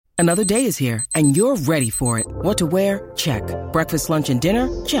Another day is here, and you're ready for it. What to wear? Check. Breakfast, lunch, and dinner?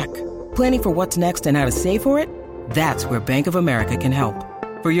 Check. Planning for what's next and how to save for it? That's where Bank of America can help.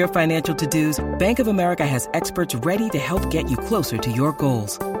 For your financial to-dos, Bank of America has experts ready to help get you closer to your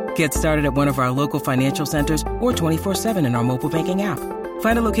goals. Get started at one of our local financial centers or 24/7 in our mobile banking app.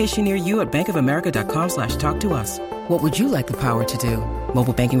 Find a location near you at bankofamerica.com/talktous. What would you like the power to do?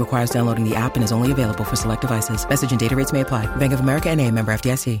 Mobile banking requires downloading the app and is only available for select devices. Message and data rates may apply. Bank of America N.A., member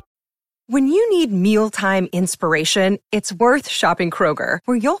FDIC. When you need mealtime inspiration, it's worth shopping Kroger,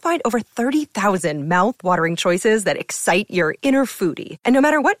 where you'll find over 30,000 mouth-watering choices that excite your inner foodie. And no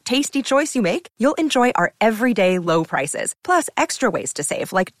matter what tasty choice you make, you'll enjoy our everyday low prices, plus extra ways to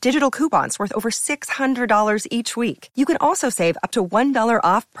save, like digital coupons worth over $600 each week. You can also save up to $1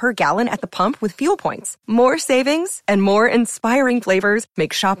 off per gallon at the pump with fuel points. More savings and more inspiring flavors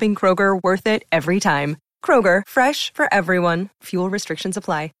make shopping Kroger worth it every time. Kroger, fresh for everyone. Fuel restrictions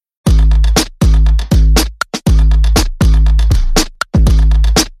apply.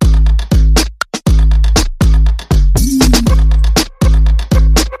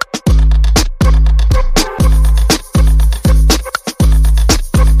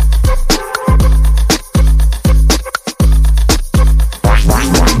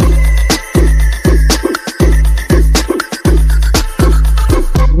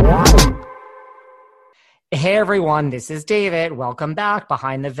 Hey everyone, this is David. Welcome back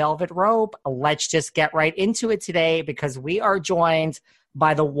behind the velvet rope. Let's just get right into it today because we are joined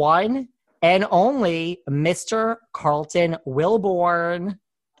by the one and only Mr. Carlton Wilborn.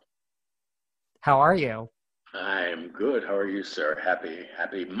 How are you? I'm good. How are you, sir?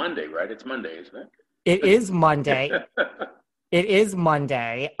 Happy Monday, right? It's Monday, isn't it? It is Monday. It is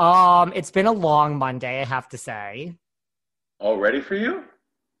Monday. It's been a long Monday, I have to say. All ready for you?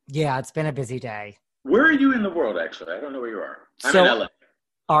 Yeah, it's been a busy day. Where are you in the world, actually? I don't know where you are. I'm in LA.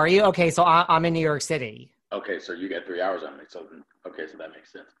 Are you? Okay, so I'm in New York City. Okay, so you got 3 hours on me. So that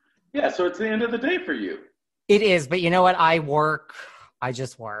makes sense. Yeah, so it's the end of the day for you. It is, but you know what? I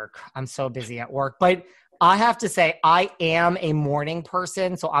just work. I'm so busy at work. But I have to say, I am a morning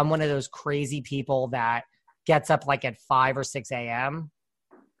person, so I'm one of those crazy people that gets up like at 5 or 6 a.m.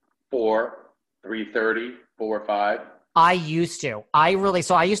 4, 3:30, 4, 5. I used to. I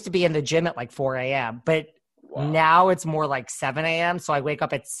used to be in the gym at like 4 a.m., but now it's more like 7 a.m. So I wake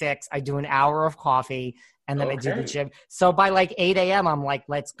up at 6, I do an hour of coffee, and then I do the gym. So by like 8 a.m., I'm like,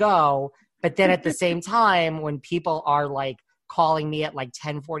 let's go. But then at the same time, when people are like calling me at like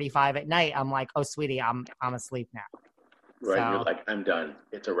 10:45 at night, I'm like, oh, sweetie, I'm asleep now. Right. So, you're like, I'm done.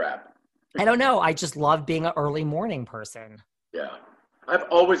 It's a wrap. I don't know. I just love being an early morning person. Yeah. I've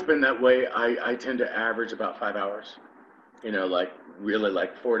always been that way. I tend to average about 5 hours. You know, like really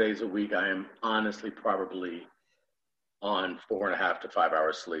like 4 days a week, I am honestly probably on 4.5 to 5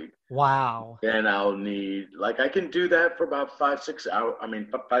 hours sleep. Wow. Then I'll need, like I can do that for about 5, 6 hours.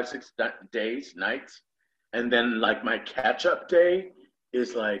 5, 6 days, nights. And then like my catch up day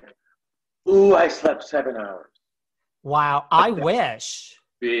is like, ooh, I slept 7 hours. Wow. I wish.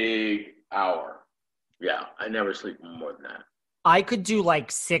 Big hour. Yeah. I never sleep more than that. I could do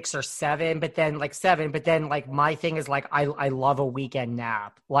like 6 or 7, but then like my thing is like I love a weekend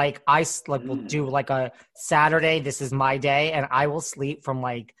nap. Like I will do like a Saturday, this is my day, and I will sleep from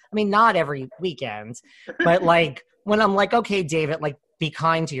like, not every weekend, but like when I'm like, okay, David, like be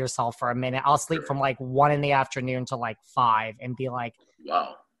kind to yourself for a minute. I'll sleep from like 1 p.m. to like 5 and be like,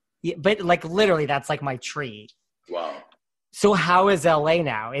 wow. Yeah, but like literally that's like my treat. Wow. So how is LA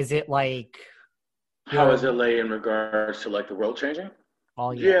now? Is it like... How is LA in regards to like the world changing?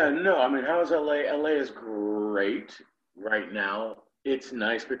 Oh yeah. How is LA? LA is great right now. It's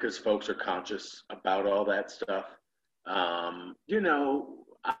nice because folks are conscious about all that stuff. I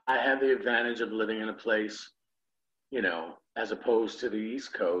have the advantage of living in a place, as opposed to the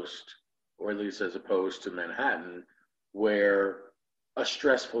East Coast, or at least as opposed to Manhattan, where a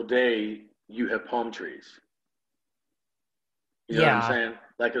stressful day, you have palm trees. You know what I'm saying?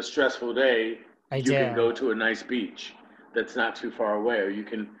 Like a stressful day, you can go to a nice beach that's not too far away, or you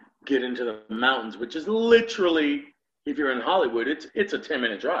can get into the mountains, which is literally, if you're in Hollywood, it's a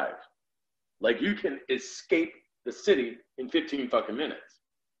 10-minute drive. Like you can escape the city in 15 fucking minutes.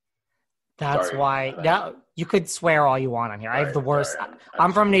 That's why. Now you could swear all you want on here. I have the worst.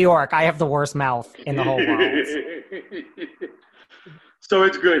 I'm from New York. I have the worst mouth in the whole world. So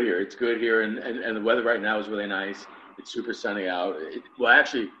it's good here. It's good here, and the weather right now is really nice. It's super sunny out.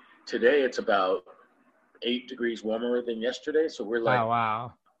 Actually, today it's about 8 degrees warmer than yesterday, so we're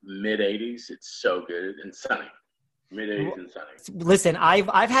like mid-80s. It's so good and sunny. Mid-80s and sunny. Listen,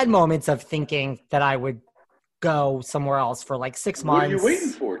 I've had moments of thinking that I would go somewhere else for like 6 months. What are you waiting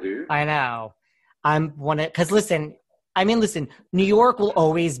for, dude? I know. Because listen, New York will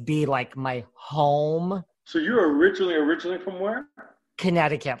always be like my home. So you're originally from where?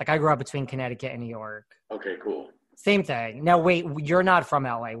 Connecticut. Like I grew up between Connecticut and New York. Okay, cool. Same thing. No, wait, you're not from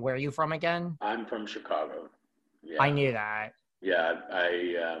LA. Where are you from again? I'm from Chicago. Yeah. I knew that. Yeah,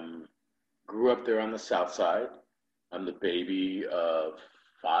 I grew up there on the South Side. I'm the baby of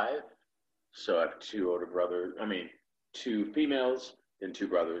 5. So I have 2 older brothers. 2 females and 2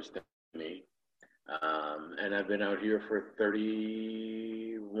 brothers than me. And I've been out here for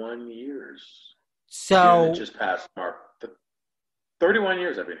 31 years. So it just passed Mark. 31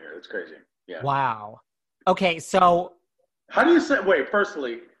 years I've been here. That's crazy. Yeah. Wow. Okay, so how do you say? Wait,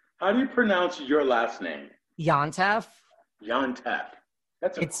 firstly, how do you pronounce your last name? Yontef. Yontef.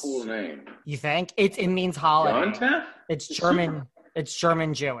 That's a cool name. You think? It means holiday. Yontef? It's German. It's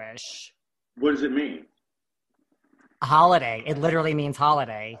German Jewish. What does it mean? Holiday. It literally means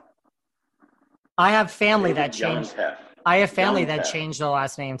holiday. I have family that changed. Yontef. I have family that changed their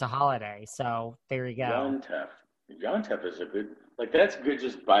last name to Holiday. So there you go. Yontef. Yontef is a good. Like that's good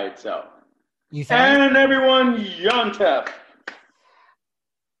just by itself. You think? And everyone, Yontef.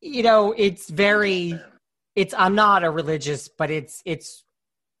 You know, I'm not a religious, but it's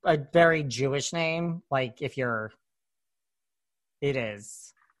a very Jewish name. Like it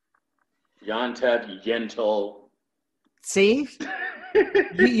is. Yontef, Yentl. See?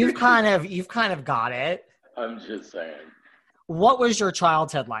 you've kind of got it. I'm just saying. What was your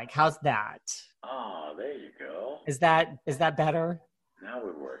childhood like? How's that? Oh, there you go. Is that better? Now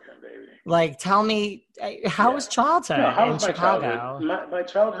we're working, baby. Like, tell me, how was childhood in Chicago? My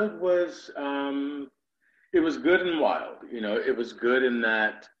childhood was, it was good and wild. You know, it was good in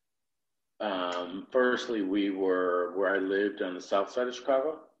that, firstly, we were where I lived on the south side of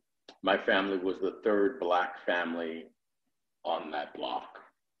Chicago. My family was the 3rd Black family on that block,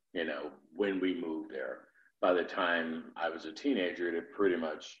 you know, when we moved there. By the time I was a teenager, it had pretty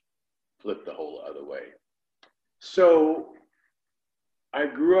much flipped the whole other way. So I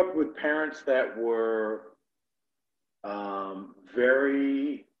grew up with parents that were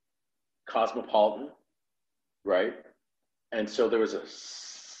very cosmopolitan, right? And so there was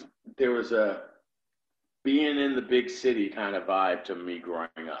a being in the big city kind of vibe to me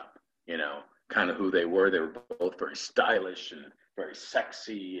growing up, you know, kind of who they were. They were both very stylish and very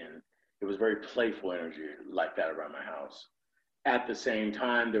sexy, and it was very playful energy like that around my house. At the same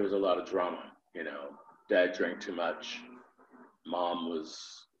time, there was a lot of drama, you know. Dad drank too much. Mom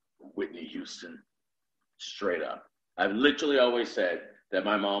was Whitney Houston, straight up. I've literally always said that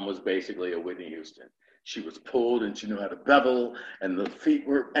my mom was basically a Whitney Houston. She was pulled and she knew how to bevel and the feet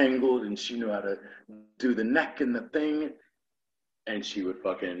were angled and she knew how to do the neck and the thing. And she would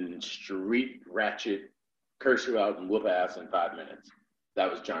fucking street ratchet, curse you out and whoop ass in 5 minutes. That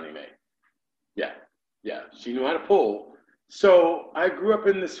was Johnny May. Yeah. She knew how to pull. So I grew up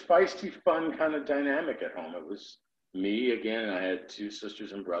in this feisty, fun kind of dynamic at home. It was me again. I had 2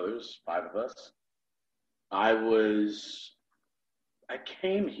 sisters and brothers, 5 of us. I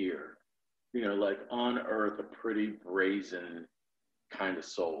came here, you know, like on earth, a pretty brazen kind of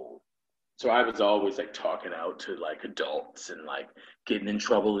soul. So I was always like talking out to like adults and like getting in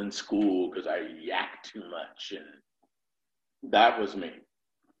trouble in school because I yacked too much. And that was me.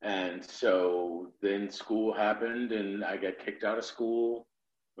 And so then school happened and I got kicked out of school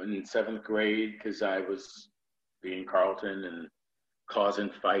in 7th grade because I was being Carlton and causing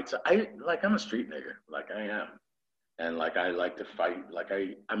fights. I'm a street nigger, like I am. And like I like to fight.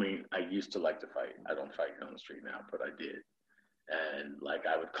 I used to like to fight. I don't fight on the street now, but I did. And like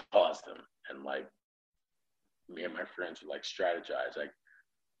I would cause them. And like me and my friends would like strategize, like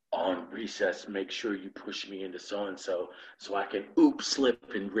on recess, make sure you push me into so-and-so so I can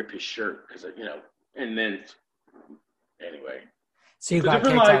slip and rip his shirt. Because, you know, and then anyway. So you it's a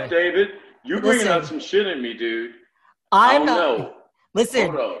different life, David. You're bringing out some shit in me, dude. I'm not. Know.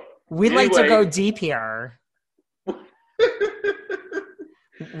 Listen, we like to go deep here. Like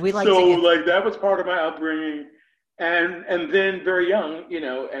that was part of my upbringing. And then very young, you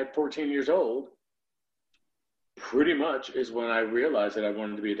know, at 14 years old, pretty much is when I realized that I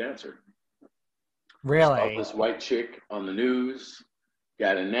wanted to be a dancer. Really? Saw this white chick on the news,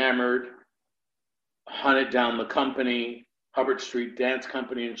 got enamored, hunted down the company, Hubbard Street Dance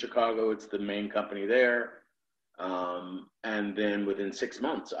Company in Chicago. It's the main company there. And then within 6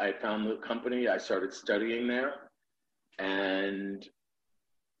 months, I found the company. I started studying there. And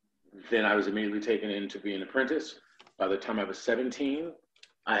then I was immediately taken in to be an apprentice. By the time I was 17,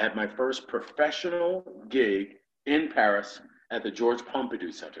 I had my first professional gig in Paris at the Georges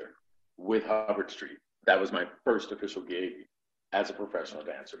Pompidou Center with Hubbard Street. That was my first official gig as a professional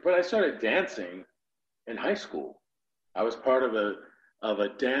dancer. But I started dancing in high school. I was part of a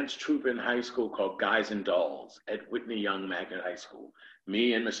dance troupe in high school called Guys and Dolls at Whitney Young Magnet High School.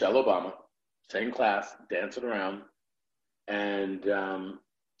 Me and Michelle Obama, same class, dancing around. And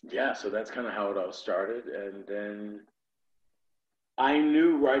yeah, so that's kind of how it all started. And then I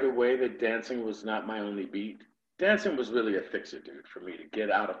knew right away that dancing was not my only beat. Dancing was really a fix-it, dude, for me to get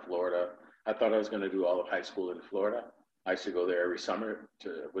out of Florida. I thought I was going to do all of high school in Florida. I used to go there every summer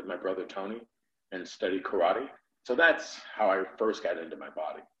with my brother Tony and study karate. So that's how I first got into my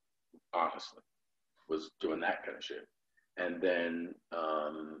body, honestly, was doing that kind of shit. And then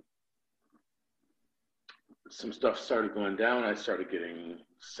some stuff started going down. I started getting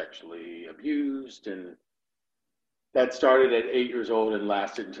sexually abused, and that started at 8 years old and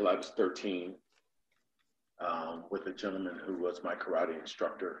lasted until I was 13 with a gentleman who was my karate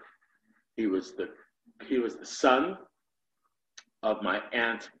instructor. He was the son of my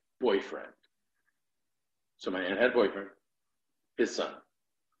aunt's boyfriend. So my aunt had a boyfriend, his son.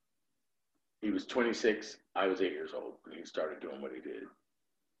 He was 26, I was 8 years old when he started doing what he did.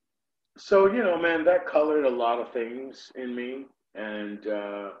 So, you know, man, that colored a lot of things in me. And,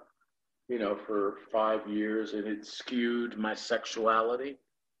 you know, for 5 years, and it skewed my sexuality,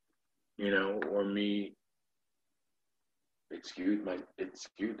 you know, or me. It skewed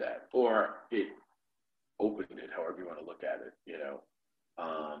that, or it opened it, however you want to look at it, you know.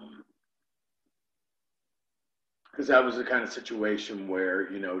 Because that was the kind of situation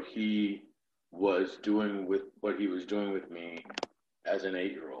where, you know, he was doing with what he was doing with me as an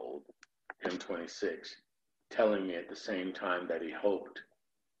 8-year-old, him 26, telling me at the same time that he hoped,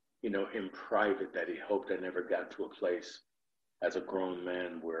 you know, in private, that he hoped I never got to a place as a grown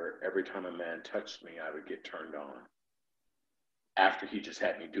man where every time a man touched me, I would get turned on after he just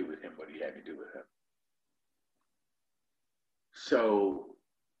had me do with him what he had me do with him. So,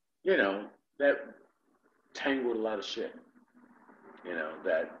 you know, that tangled a lot of shit, you know,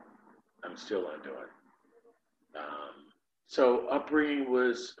 that I'm still undoing. So upbringing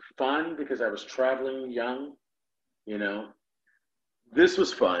was fun because I was traveling young, you know. This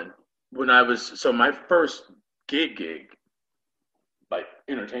was fun when so my first gig, like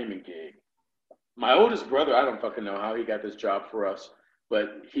entertainment gig, my oldest brother, I don't fucking know how he got this job for us,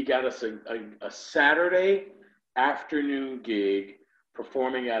 but he got us a Saturday afternoon gig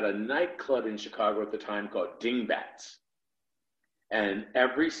performing at a nightclub in Chicago at the time called Dingbats. And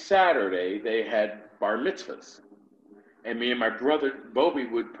every Saturday they had bar mitzvahs. And me and my brother Bobby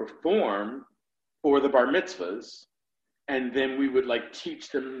would perform for the bar mitzvahs. And then we would like teach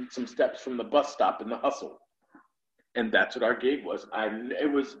them some steps from the bus stop in the hustle. And that's what our gig was.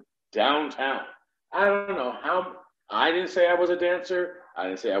 It was downtown. I don't know how, I didn't say I was a dancer. I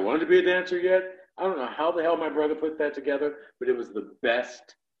didn't say I wanted to be a dancer yet. I don't know how the hell my brother put that together, but it was the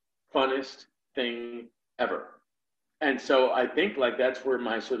best, funnest thing ever. And so I think like that's where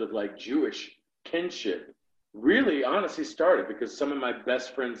my sort of like Jewish kinship really honestly started, because some of my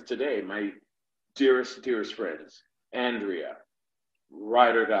best friends today, my dearest friends, Andrea,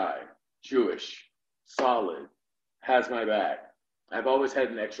 ride or die, Jewish, solid, has my back. I've always had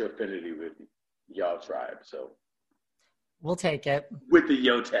an extra affinity with y'all tribe, so. We'll take it. With the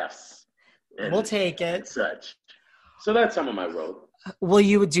Yotes. We'll take it. And such. So that's some of my road. Well,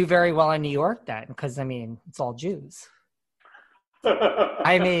 you would do very well in New York then, because, I mean, it's all Jews.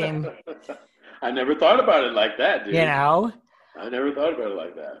 I mean. I never thought about it like that, dude. You know? I never thought about it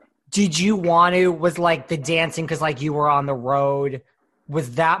like that. Did you want to, was like the dancing, because like you were on the road,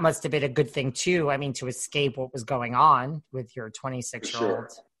 that must have been a good thing too. I mean, to escape what was going on with your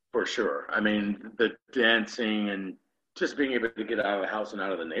 26-year-old. For sure. I mean, the dancing and just being able to get out of the house and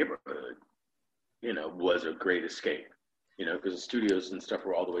out of the neighborhood, you know, was a great escape. You know, because the studios and stuff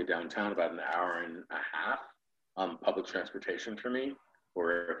were all the way downtown, about an hour and a half on public transportation for me.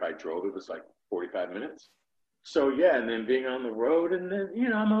 Or if I drove, it was like 45 minutes. So yeah, and then being on the road, and then, you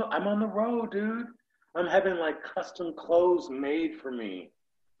know, I'm on the road, dude. I'm having like custom clothes made for me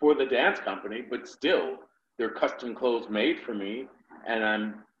for the dance company, but still, they're custom clothes made for me. And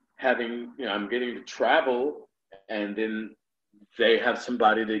I'm having, you know, I'm getting to travel, and then they have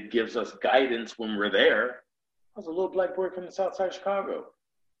somebody that gives us guidance when we're there. I was a little black boy from the south side of Chicago.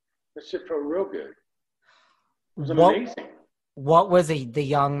 That shit felt real good. It was amazing. What was the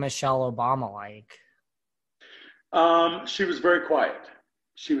young Michelle Obama like? She was very quiet.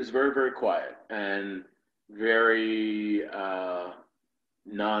 She was very, very quiet and very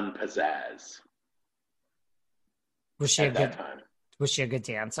non-pizzazz. Was she Was she a good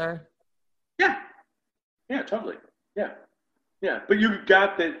dancer? Yeah, totally. Yeah. But you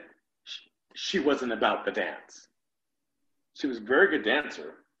got that. she wasn't about the dance. She was a very good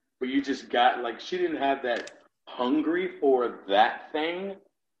dancer, but you just got, like, she didn't have that hungry for that thing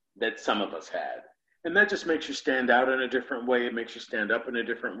that some of us had. And that just makes you stand out in a different way. It makes you stand up in a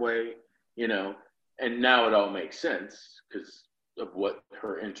different way, you know. And now it all makes sense because of what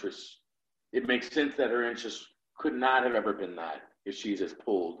her interests. It makes sense that her interests could not have ever been that if she's as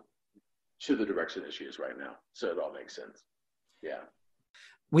pulled to the direction that she is right now. So it all makes sense. Yeah.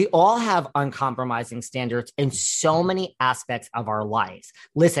 We all have uncompromising standards in so many aspects of our lives.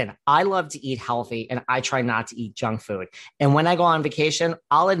 Listen, I love to eat healthy and I try not to eat junk food. And when I go on vacation,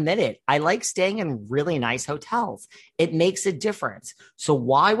 I'll admit it, I like staying in really nice hotels. It makes a difference. So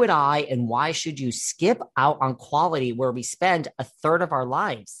why would I and why should you skip out on quality where we spend a third of our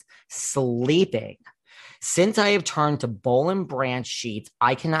lives sleeping? Since I have turned to Boll and Branch sheets,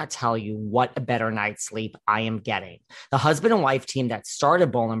 I cannot tell you what a better night's sleep I am getting. The husband and wife team that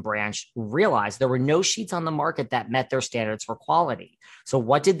started Boll and Branch realized there were no sheets on the market that met their standards for quality. So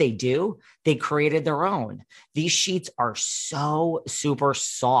what did they do? They created their own. These sheets are so super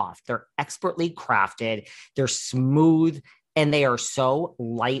soft. They're expertly crafted. They're smooth. And they are so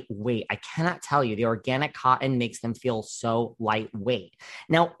lightweight. I cannot tell you, the organic cotton makes them feel so lightweight.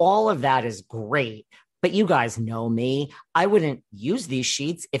 Now, all of that is great. But you guys know me. I wouldn't use these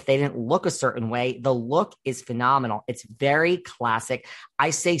sheets if they didn't look a certain way. The look is phenomenal. It's very classic.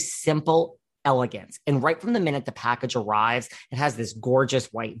 I say simple elegance. And right from the minute the package arrives, it has this gorgeous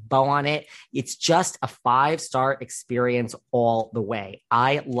white bow on it. It's just a 5-star experience all the way.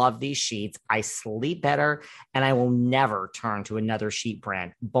 I love these sheets. I sleep better, and I will never turn to another sheet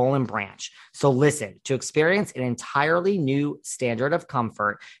brand, Boll and Branch. So listen, to experience an entirely new standard of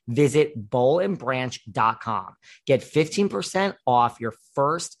comfort, visit bollandbranch.com. Get 15% off your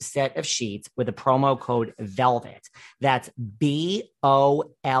first set of sheets with a promo code VELVET. That's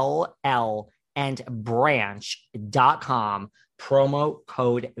BOLL and branch.com, promo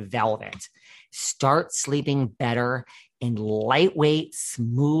code VELVET. Start sleeping better in lightweight,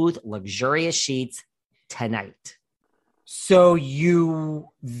 smooth, luxurious sheets tonight. So you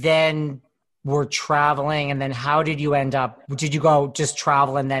then were traveling, and then how did you end up? Did you go just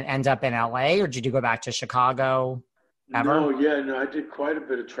travel and then end up in LA, or did you go back to Chicago ever? No, I did quite a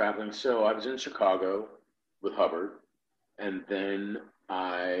bit of traveling. So I was in Chicago with Hubbard, and then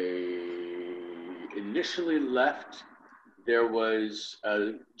I initially left. There was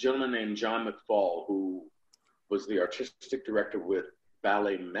a gentleman named John McFall who was the artistic director with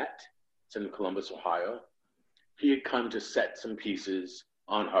Ballet Met. It's in Columbus, Ohio. He had come to set some pieces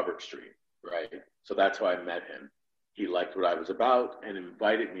on Hubbard Street, right? So that's how I met him. He liked what I was about and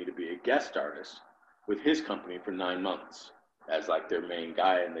invited me to be a guest artist with his company for 9 months as like their main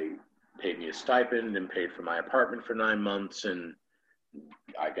guy. And they paid me a stipend and paid for my apartment for 9 months. And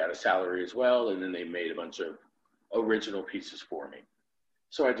I got a salary as well, and then they made a bunch of original pieces for me.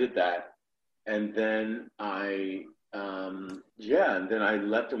 So I did that, and then I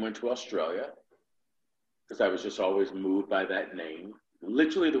left and went to Australia because I was just always moved by that name.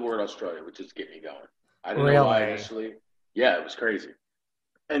 Literally, the word Australia would just get me going. I didn't know why initially. Yeah, it was crazy.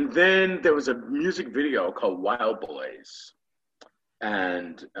 And then there was a music video called Wild Boys.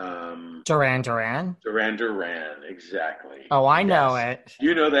 And Duran Duran, exactly. Oh, I know it.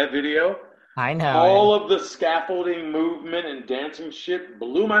 You know that video? I know all of the scaffolding movement and dancing shit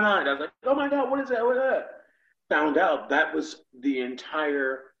blew my mind. I was like, oh my God, what is that? What is that? Found out that was the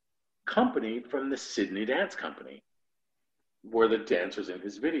entire company from the Sydney Dance Company were the dancers in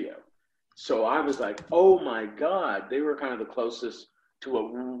his video. So I was like, oh my God, they were kind of the closest to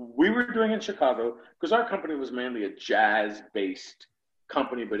what we were doing in Chicago, because our company was mainly a jazz-based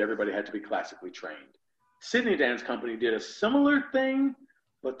company, but everybody had to be classically trained. Sydney Dance Company did a similar thing,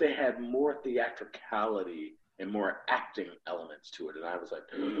 but they had more theatricality and more acting elements to it. And I was like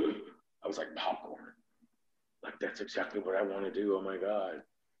popcorn. Like, that's exactly what I want to do. Oh my God.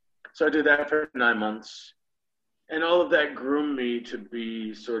 So I did that for 9 months. And all of that groomed me to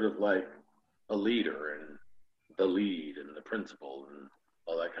be sort of like a leader and the lead and the principal and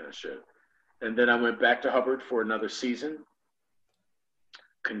all that kind of shit. And then I went back to Hubbard for another season,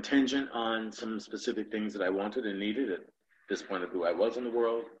 contingent on some specific things that I wanted and needed at this point of who I was in the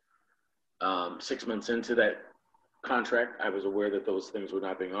world. 6 months into that contract, I was aware that those things were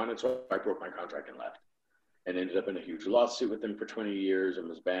not being honored, so I broke my contract and left. And ended up in a huge lawsuit with them for 20 years and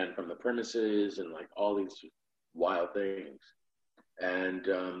was banned from the premises and like all these wild things. And,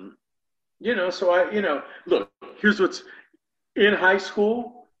 look, here's what's in high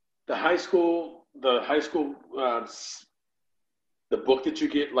school, the book that you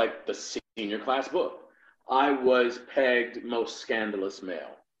get, like the senior class book, I was pegged most scandalous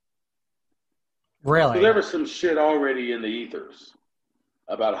male. Really? So there was some shit already in the ethers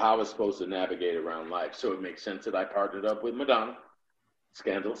about how I was supposed to navigate around life. So it makes sense that I partnered up with Madonna.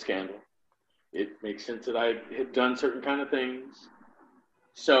 Scandal. It makes sense that I had done certain kind of things.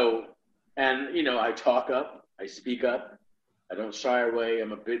 So, and, you know, I talk up, I speak up, I don't shy away.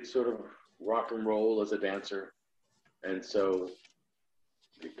 I'm a bit sort of rock and roll as a dancer. And so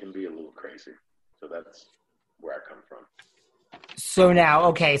it can be a little crazy. So that's where I come from. So now,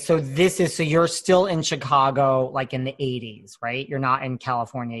 okay, so you're still in Chicago, like in the 80s, right? You're not in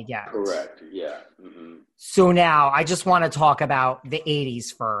California yet. Correct, yeah. Mm-hmm. So now I just want to talk about the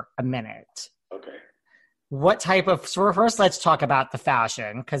 80s for a minute. Okay. What type of, so first let's talk about the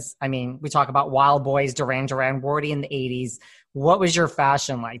fashion, because, I mean, we talk about Wild Boys, Duran Duran, Wardy in the 80s. What was your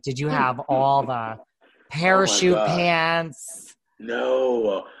fashion like? Did you have all the parachute pants?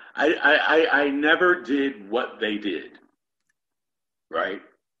 No, I never did what they did. Right?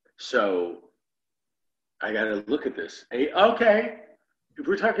 So I got to look at this. Okay, if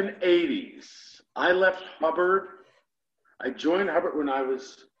we're talking 80s, I left Hubbard. I joined Hubbard when I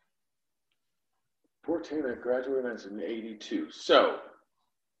was 14. I graduated when I was in 82. So,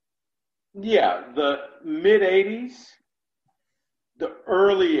 yeah, the mid-80s, the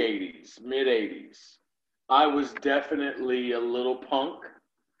early 80s, mid-80s, I was definitely a little punk.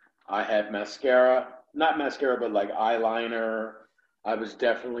 I had mascara, not mascara, but like eyeliner. I was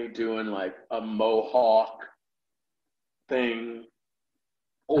definitely doing like a mohawk thing,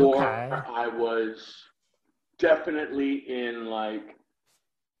 or I was definitely in like,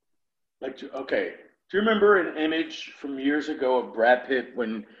 okay, do you remember an image from years ago of Brad Pitt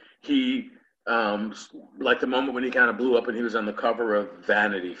when he, like the moment when he kind of blew up and he was on the cover of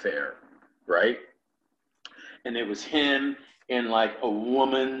Vanity Fair, right? And it was him in like a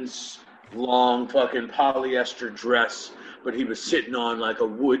woman's long fucking polyester dress, but he was sitting on like a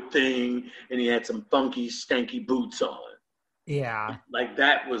wood thing and he had some funky, stanky boots on. Yeah. Like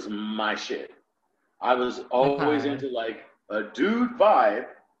that was my shit. I was always into like a dude vibe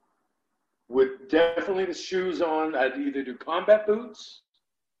with definitely the shoes on. I'd either do combat boots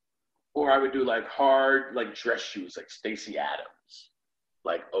or I would do like hard, like dress shoes, like Stacey Adams,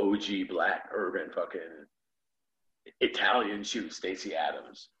 like OG black urban fucking Italian shoes, Stacey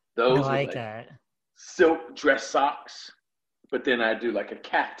Adams. Those I like that. Silk dress socks, but then I'd do like a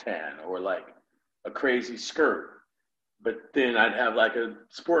caftan or like a crazy skirt. But then I'd have like a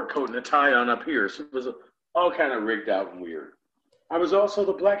sport coat and a tie on up here. So it was all kind of rigged out and weird. I was also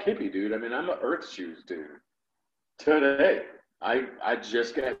the black hippie dude. I mean, I'm an Earth Shoes dude. Today, I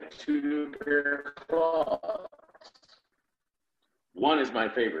just got 2 new pair of clogs. One is my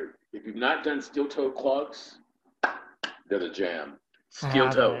favorite. If you've not done steel-toed clogs, they're the jam. Steel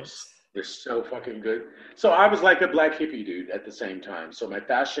toes. They're so fucking good. So I was like a black hippie dude at the same time. So my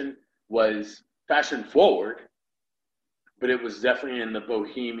fashion was fashion forward, but it was definitely in the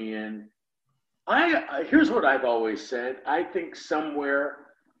bohemian. Here's what I've always said. I think somewhere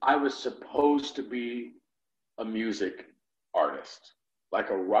I was supposed to be a music artist, like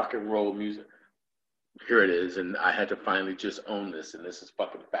a rock and roll music. Here it is, and I had to finally just own this, and this is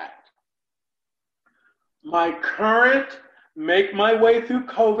fucking fact. My current make my way through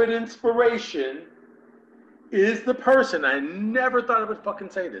COVID inspiration is the person, I never thought I would fucking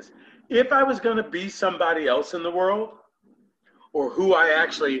say this. If I was going to be somebody else in the world, or who I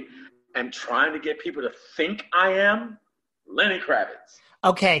actually am trying to get people to think I am, Lenny Kravitz.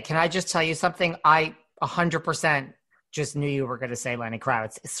 Okay, can I just tell you something? I 100% just knew you were going to say Lenny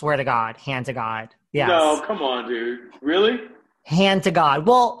Kravitz. I swear to God, hand to God. Yes. No, come on, dude. Really? Hand to God.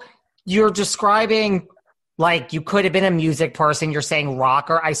 Well, you're describing like you could have been a music person. You're saying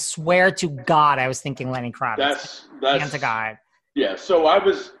rocker. I swear to God, I was thinking Lenny Kravitz. That's hand to God. Yeah, so I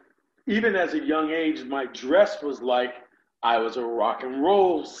was, even as a young age, my dress was like I was a rock and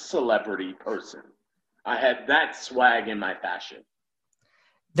roll celebrity person. I had that swag in my fashion.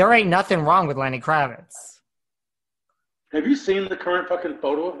 There ain't nothing wrong with Lenny Kravitz. Have you seen the current fucking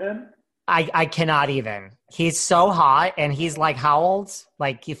photo of him? I cannot even. He's so hot, and he's like how old?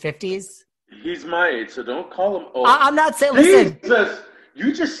 Like 50s? He's my age, so don't call him old. I'm not saying, listen. Jesus,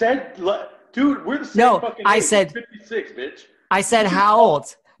 you just said, dude, we're the same fucking age. I said 56, bitch. I said how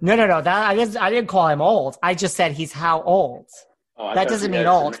old? No. That I didn't call him old. I just said he's how old. Oh, that doesn't mean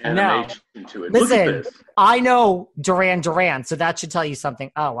old. No. Listen, I know Duran Duran, so that should tell you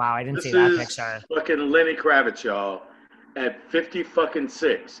something. Oh, wow, I didn't see that picture. This is fucking Lenny Kravitz, y'all, at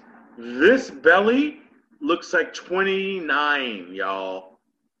 50-fucking-6. This belly looks like 29, y'all.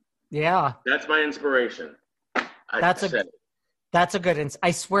 Yeah. That's my inspiration. That's a good.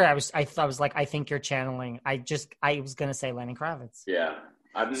 I swear, I was like, I think you're channeling. I was gonna say Lenny Kravitz. Yeah,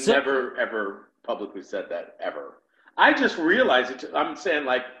 I've never ever publicly said that ever. I just realized it. I'm saying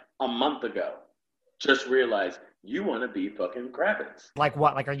like a month ago. Just realized you want to be fucking Kravitz. Like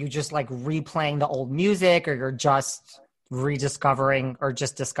what? Like, are you just like replaying the old music, or you're just rediscovering or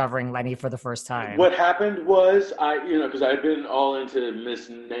just discovering Lenny for the first time? What happened was because I've been all into Miss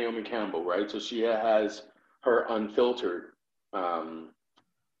Naomi Campbell, right? So she has her Unfiltered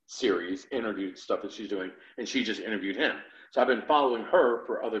series, interviewed stuff that she's doing, and she just interviewed him. So I've been following her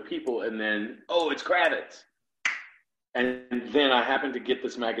for other people, and then, it's Kravitz. And then I happened to get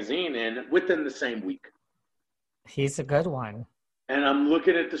this magazine in within the same week. He's a good one. And I'm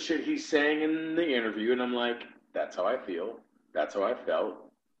looking at the shit he's saying in the interview, and I'm like, that's how I feel. That's how I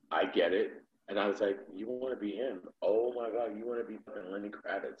felt. I get it. And I was like, you want to be him? Oh my God, you want to be fucking Lenny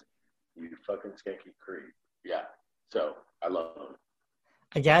Kravitz? You fucking skanky creep. Yeah. So I love him.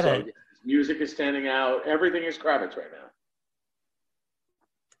 I get it. His music is standing out. Everything is Kravitz right now.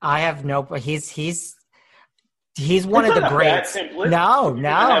 I have no. He's one of the greats. No. You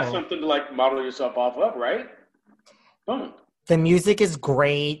have something to like model yourself off of, right? Boom. The music is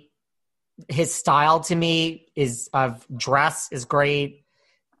great. His style to me of dress is great.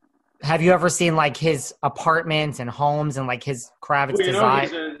 Have you ever seen like his apartments and homes and like his Kravitz design?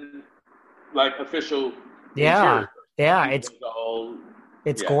 He's in like official. Yeah. Interior.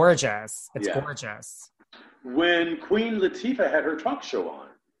 It's gorgeous. It's gorgeous. When Queen Latifah had her talk show on,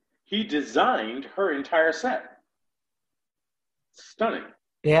 he designed her entire set. Stunning.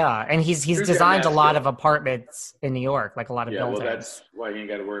 Yeah, and he's designed a lot of apartments in New York, like a lot of buildings. Yeah, well, that's why you ain't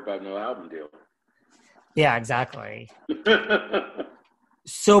got to worry about no album deal. Yeah, exactly.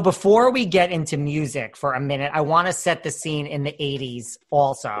 So before we get into music for a minute, I want to set the scene in the 80s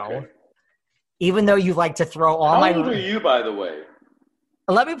also. Okay. Even though you like to throw all How old are you, by the way?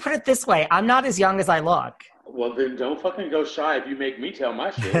 Let me put it this way. I'm not as young as I look. Well, then don't fucking go shy if you make me tell my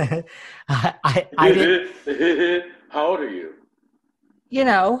shit. I How old are you?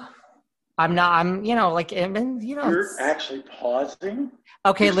 I'm like, You're actually pausing?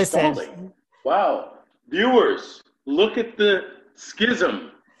 Okay, You're listen. Stalling. Wow. Viewers, look at the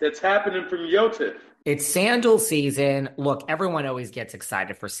schism that's happening from Yotif. It's sandal season. Look, everyone always gets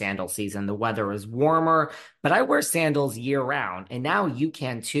excited for sandal season. The weather is warmer, but I wear sandals year round, and now you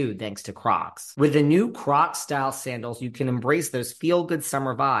can too, thanks to Crocs. With the new Crocs style sandals, you can embrace those feel-good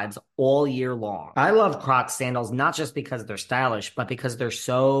summer vibes all year long. I love Crocs sandals not just because they're stylish, but because they're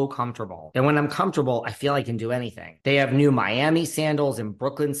so comfortable. And when I'm comfortable, I feel I can do anything. They have new Miami sandals and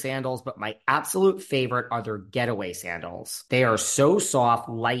Brooklyn sandals, but my absolute favorite are their Getaway sandals. They are so soft,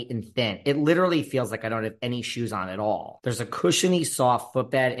 light, and thin. It literally feels like I don't have any shoes on at all. There's a cushiony, soft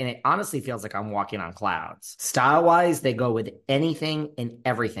footbed, and it honestly feels like I'm walking on clouds. Style-wise, they go with anything and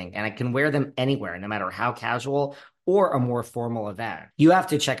everything, and I can wear them anywhere, no matter how casual or a more formal event. You have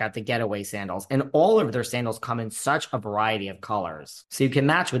to check out the Getaway sandals, and all of their sandals come in such a variety of colors, so you can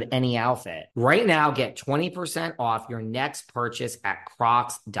match with any outfit. Right now, get 20% off your next purchase at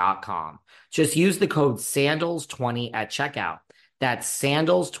crocs.com. Just use the code SANDALS20 at checkout. That's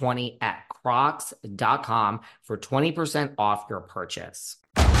SANDALS20 at crocs.com for 20% off your purchase.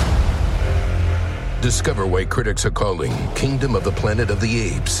 Discover why critics are calling Kingdom of the Planet of the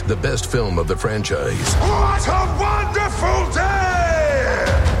Apes the best film of the franchise. What a wonderful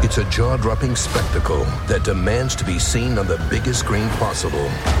day! It's a jaw-dropping spectacle that demands to be seen on the biggest screen possible.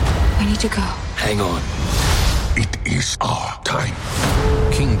 I need to go. Hang on. It is our time.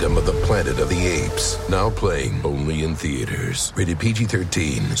 Kingdom of the Planet of the Apes. Now playing only in theaters. Rated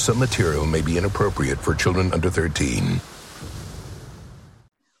PG-13. Some material may be inappropriate for children under 13.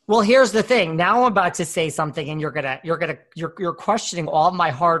 Well, here's the thing. Now I'm about to say something, and you're questioning all my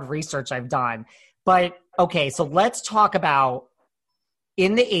hard research I've done. But okay, so let's talk about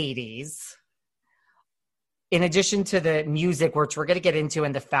in the 80s. In addition to the music, which we're going to get into,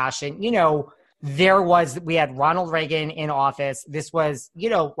 in the fashion, we had Ronald Reagan in office. This was,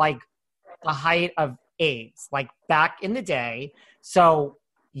 like the height of AIDS, like back in the day. So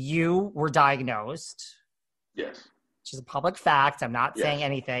you were diagnosed. Yes. Which is a public fact. I'm not saying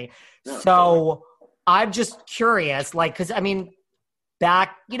anything. No, so I'm just curious, like, because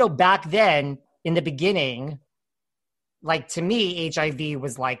back then in the beginning, like to me, HIV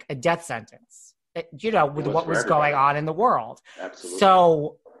was like a death sentence, with what was going on in the world. Absolutely.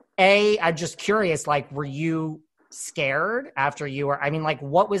 So I'm just curious, like, were you scared after you were,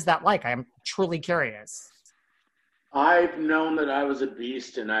 what was that like? I'm truly curious. I've known that I was a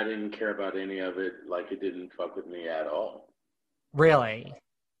beast and I didn't care about any of it. Like, it didn't fuck with me at all. Really?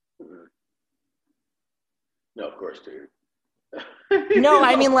 Mm-hmm. No, of course, dude. No,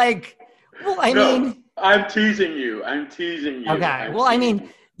 I'm teasing you. Okay.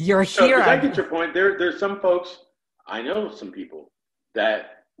 You're here. I get your point. There's some folks, I know some people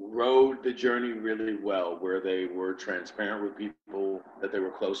that rode the journey really well, where they were transparent with people that they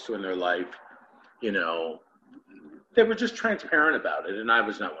were close to in their life. You know, they were just transparent about it. And I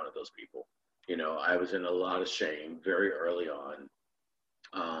was not one of those people. You know, I was in a lot of shame very early on.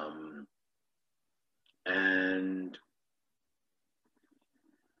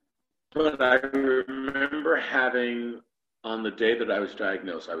 But I remember having, on the day that I was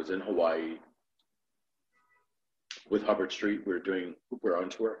diagnosed, I was in Hawaii with Hubbard Street. We were on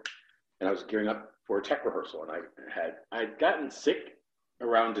tour, and I was gearing up for a tech rehearsal, and I'd gotten sick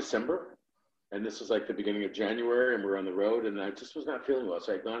around December, and this was like the beginning of January, and we were on the road, and I just was not feeling well.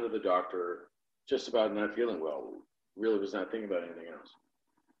 So I'd gone to the doctor just about not feeling well, really was not thinking about anything else.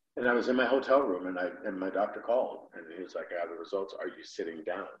 And I was in my hotel room, and my doctor called, and he was like, I have the results. Are you sitting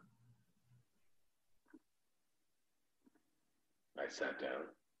down? I sat down,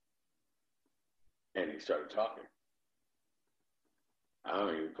 and he started talking. I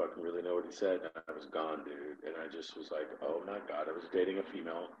don't even fucking really know what he said. I was gone, dude. And I just was like, oh my God. I was dating a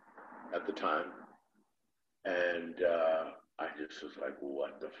female at the time. And I just was like,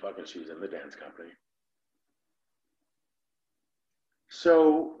 what the fuck? And she was in the dance company.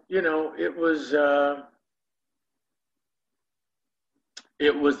 So, you know, it was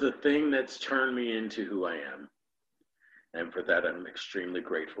the thing that's turned me into who I am. And for that, I'm extremely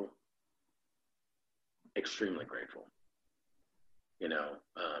grateful. Extremely grateful. You know,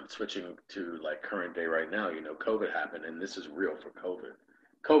 switching to like current day right now, you know, COVID happened, and this is real for COVID.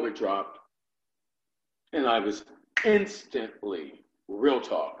 COVID dropped, and I was instantly, real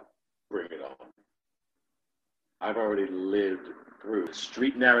talk, bring it on. I've already lived through the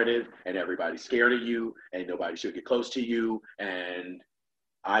street narrative, and everybody's scared of you, and nobody should get close to you, and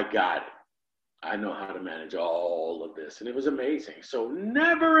I got it. I know how to manage all of this, and it was amazing. So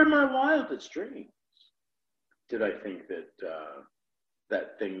never in my wildest dreams did I think that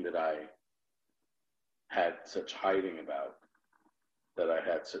that thing that I had such hiding about, that I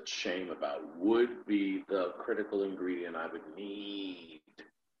had such shame about, would be the critical ingredient I would need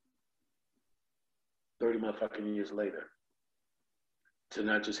 30 motherfucking years later to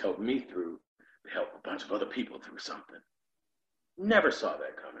not just help me through, but help a bunch of other people through something. Never saw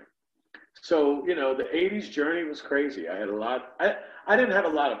that coming. So, you know, the 80s journey was crazy. I had a lot, I didn't have a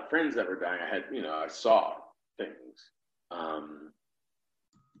lot of friends that were dying. I had, you know, I saw things.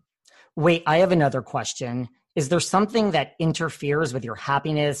 Wait, I have another question. Is there something that interferes with your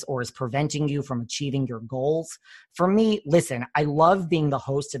happiness or is preventing you from achieving your goals? For me, listen, I love being the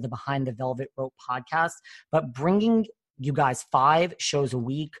host of the Behind the Velvet Rope podcast, but bringing you guys 5 shows a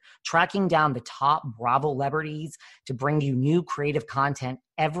week, tracking down the top Bravo celebrities to bring you new creative content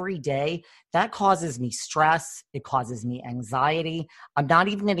every day, that causes me stress. It causes me anxiety. I'm not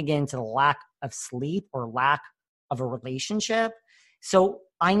even going to get into the lack of sleep or lack of a relationship. So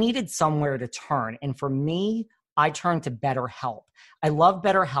I needed somewhere to turn. And for me, I turned to BetterHelp. I love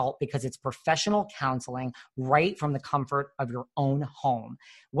BetterHelp because it's professional counseling right from the comfort of your own home.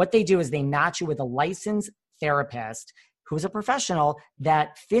 What they do is they match you with a licensed therapist who's a professional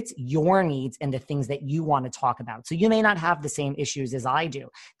that fits your needs and the things that you want to talk about. So you may not have the same issues as I do.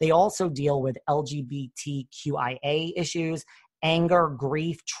 They also deal with LGBTQIA issues, anger,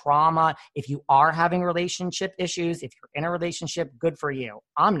 grief, trauma. If you are having relationship issues, if you're in a relationship, good for you.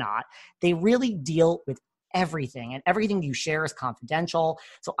 I'm not. They really deal with everything, and everything you share is confidential.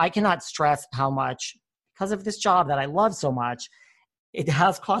 So I cannot stress how much, because of this job that I love so much, it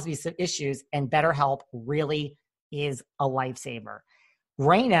has caused me some issues, and BetterHelp really is a lifesaver.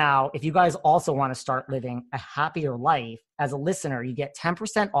 Right now, if you guys also want to start living a happier life, as a listener, you get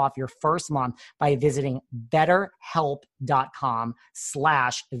 10% off your first month by visiting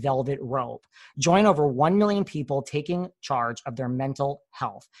betterhelp.com/velvetrope. Join over 1 million people taking charge of their mental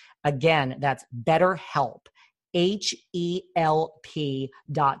health. Again, that's BetterHelp,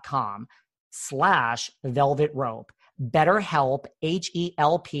 HELP.com/velvetrope. BetterHelp,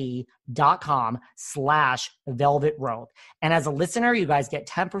 HELP.com/velvetrope. And as a listener, you guys get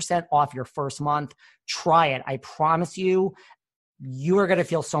 10% off your first month. Try it. I promise you, you are going to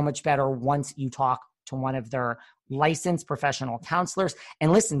feel so much better once you talk to one of their licensed professional counselors.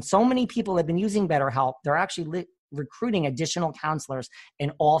 And listen, so many people have been using BetterHelp. They're actually recruiting additional counselors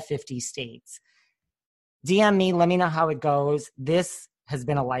in all 50 states. DM me. Let me know how it goes. This has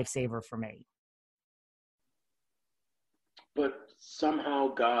been a lifesaver for me. But somehow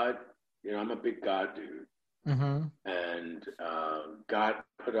God, you know, I'm a big God dude. Mm-hmm. And God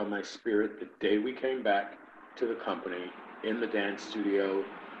put on my spirit the day we came back to the company in the dance studio,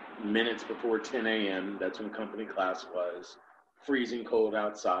 minutes before 10 a.m. That's when company class was. freezing cold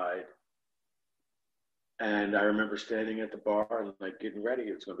outside. And I remember standing at the bar and like getting ready.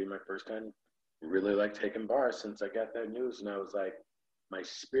 It's going to be my first time really like taking bars since I got that news. And I was like, my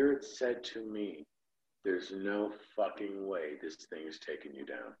spirit said to me, there's no fucking way this thing is taking you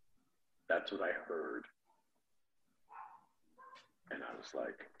down. That's what I heard. And I was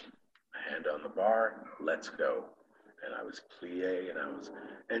like, hand on the bar, let's go. And I was plie,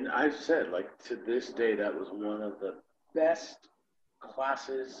 and I've said, like, to this day, that was one of the best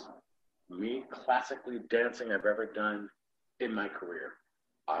classes, me classically dancing I've ever done in my career.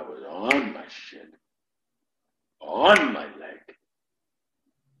 I was on my shit, on my leg.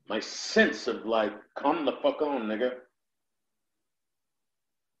 My sense of like, come the fuck on, nigga,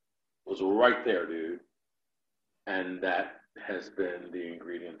 was right there, dude. And that has been the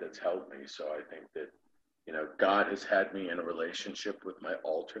ingredient that's helped me. So I think that, you know, God has had me in a relationship with my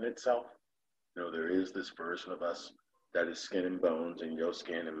alternate self. You know, there is this version of us that is skin and bones, and your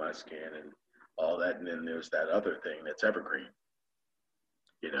skin and my skin and all that. And then there's that other thing that's evergreen.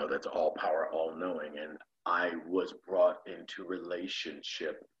 You know, that's all power, all knowing. And I was brought into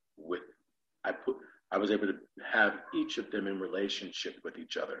relationship with, I was able to have each of them in relationship with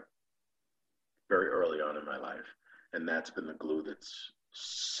each other very early on in my life. And that's been the glue that's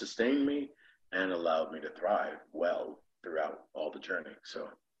sustained me and allowed me to thrive well throughout all the journey. So,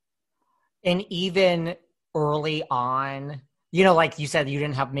 and even early on, you know, like you said, you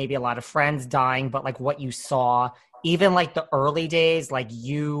didn't have maybe a lot of friends dying, but like what you saw, even like the early days, like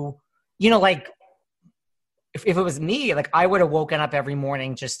you know, like if it was me, like I would have woken up every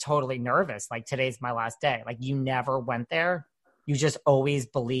morning just totally nervous. Like today's my last day. Like you never went there. You just always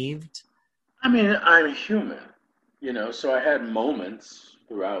believed. I mean, I'm human, you know, so I had moments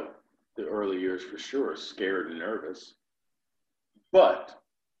throughout the early years for sure, scared and nervous. But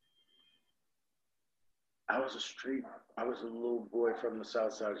I was a little boy from the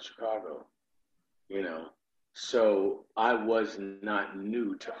south side of Chicago, you know, so I was not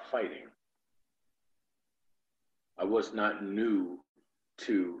new to fighting. I was not new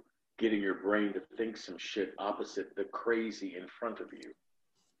to getting your brain to think some shit opposite the crazy in front of you.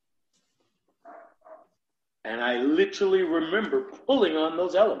 And I literally remember pulling on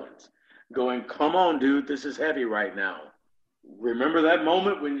those elements, going, come on, dude, this is heavy right now. Remember that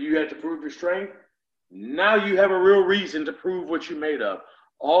moment when you had to prove your strength? Now you have a real reason to prove what you made of.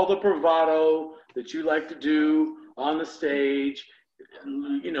 All the bravado that you like to do on the stage,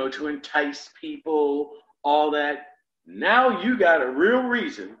 you know, to entice people, all that. Now you got a real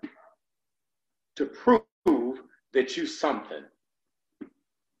reason to prove that you something.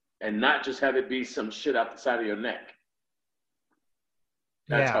 And not just have it be some shit out the side of your neck.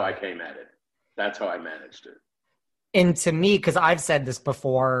 That's how I came at it. That's how I managed it. And to me, because I've said this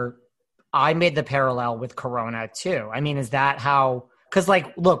before, I made the parallel with Corona too. I mean, is that how, because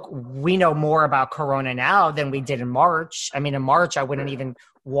like, look, we know more about Corona now than we did in March. I mean, in March, I wouldn't even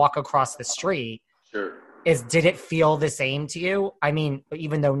walk across the street. Sure. Did it feel the same to you? I mean,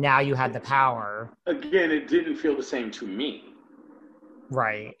 even though now you had the power. Again, it didn't feel the same to me.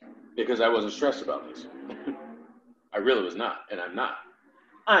 Right. Because I wasn't stressed about this. I really was not, and I'm not.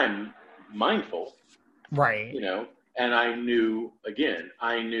 I'm mindful. Right. You know, and I knew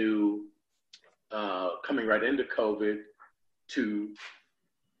coming right into COVID to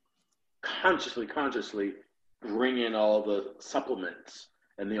consciously bring in all the supplements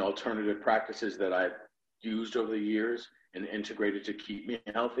and the alternative practices that I've used over the years and integrated to keep me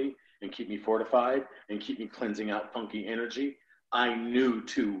healthy and keep me fortified and keep me cleansing out funky energy. I knew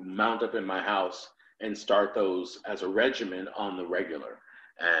to mount up in my house and start those as a regimen on the regular.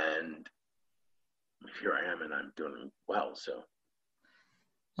 And here I am, and I'm doing well, so.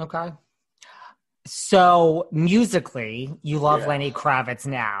 Okay. So musically, you love Lenny Kravitz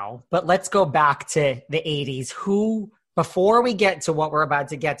now, but let's go back to the 80s. Before we get to what we're about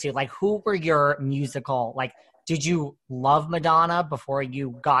to get to, like, who were your musical, like, did you love Madonna before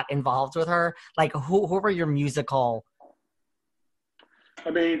you got involved with her? Like, who were your musical? I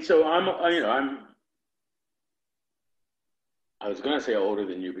mean, so I was going to say older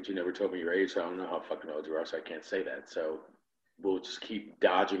than you, but you never told me your age, so I don't know how fucking old you are, so I can't say that. So we'll just keep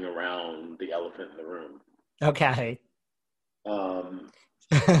dodging around the elephant in the room. Okay.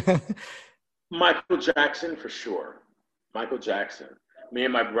 Michael Jackson, for sure. Michael Jackson. Me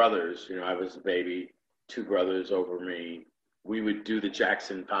and my brothers, you know, I was a baby, 2 brothers over me. We would do the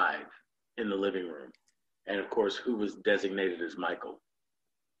Jackson 5 in the living room. And, of course, who was designated as Michael?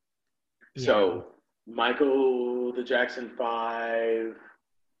 Yeah. So Michael, the Jackson 5,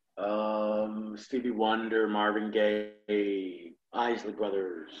 Stevie Wonder, Marvin Gaye, Isley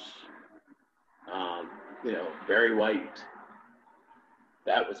Brothers, you know, Barry White,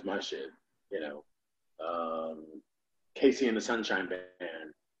 That was my shit, you know. Casey and the Sunshine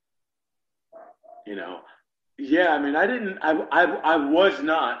Band, you know. Yeah, I mean, I was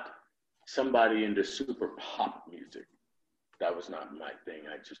not somebody into super pop music. That was not my thing.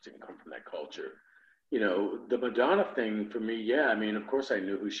 I just didn't come from that culture. You know, the Madonna thing for me, yeah, I mean, of course I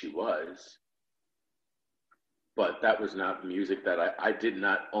knew who she was, but that was not music that I did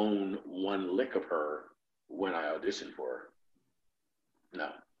not own one lick of her when I auditioned for her. No,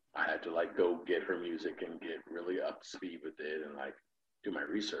 I had to like go get her music and get really up to speed with it and like do my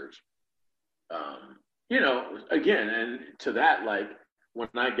research. You know, again, and to that, like when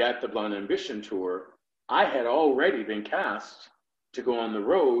I got the Blonde Ambition tour, I had already been cast to go on the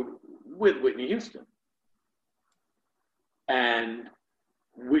road with Whitney Houston. And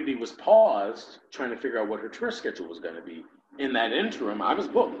Whitney was paused trying to figure out what her tour schedule was going to be. In that interim, I was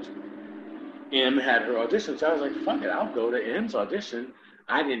booked. M had her audition, so I was like, fuck it, I'll go to M's audition.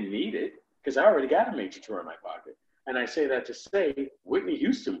 I didn't need it because I already got a major tour in my pocket. And I say that to say Whitney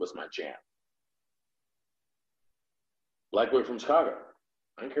Houston was my jam. Black boy from Chicago.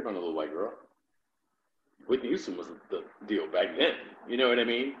 I didn't care about a little white girl. Whitney Houston was the deal back then. You know what I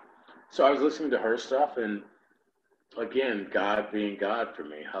mean? So I was listening to her stuff, and again, God being God for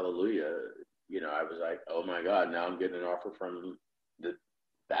me, hallelujah. You know, I was like, oh my God, now I'm getting an offer from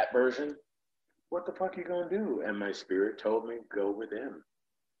that version. What the fuck are you going to do? And my spirit told me, go with him.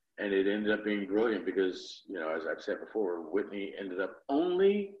 And it ended up being brilliant because, you know, as I've said before, Whitney ended up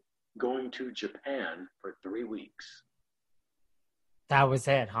only going to Japan for 3 weeks. That was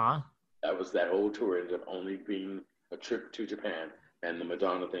it, huh? That was that whole tour. Ended up only being a trip to Japan. And the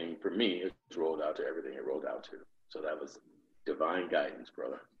Madonna thing, for me, it rolled out to everything it rolled out to. So that was divine guidance,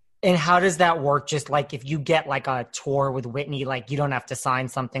 brother. And how does that work? Just like if you get like a tour with Whitney, like you don't have to sign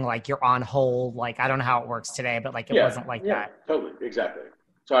something like you're on hold. Like I don't know how it works today, but like it wasn't like that. Totally, exactly.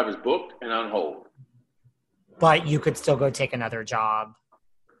 So I was booked and on hold. But you could still go take another job.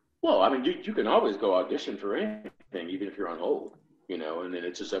 Well, I mean, you can always go audition for anything, even if you're on hold, you know, and then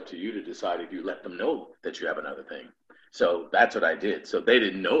it's just up to you to decide if you let them know that you have another thing. So that's what I did. So they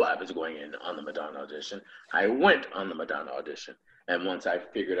didn't know I was going in on the Madonna audition. I went on the Madonna audition. And once I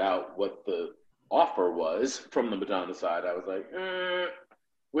figured out what the offer was from the Madonna side, I was like,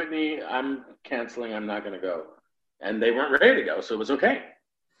 Whitney, I'm canceling. I'm not going to go. And they weren't ready to go. So it was okay.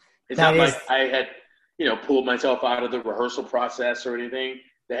 It's not like I had, you know, pulled myself out of the rehearsal process or anything.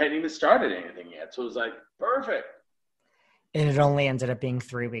 They hadn't even started anything yet. So it was like, perfect. And it only ended up being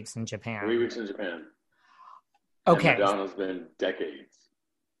 3 weeks in Japan. 3 weeks in Japan. Okay. And Madonna's been decades,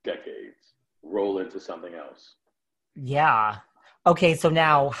 roll into something else. Yeah. Okay, so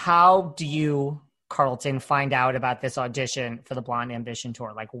now how do you, Carlton, find out about this audition for the Blonde Ambition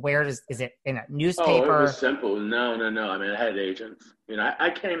tour? Like, is it in a newspaper? Oh, it was simple. No. I mean, I had agents. You know,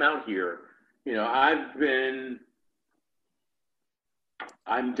 I came out here. You know,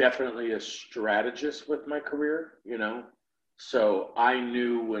 I'm definitely a strategist with my career, you know. So I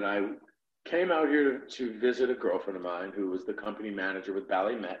knew when I came out here to visit a girlfriend of mine who was the company manager with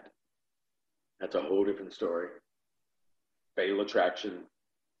Ballet Met. That's a whole different story. Fatal attraction,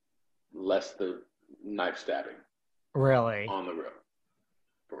 less the knife stabbing. Really? On the road.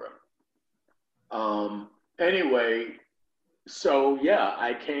 For real. Anyway, so yeah,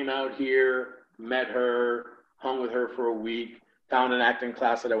 I came out here, met her, hung with her for a week, found an acting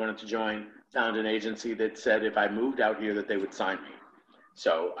class that I wanted to join, found an agency that said if I moved out here that they would sign me.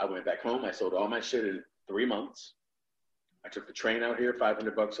 So I went back home. I sold all my shit in 3 months. I took the train out here,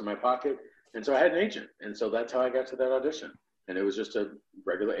 $500 in my pocket. And so I had an agent. And so that's how I got to that audition. And it was just a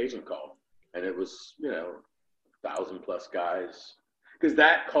regular agent call. And it was, you know, 1,000+ guys. Because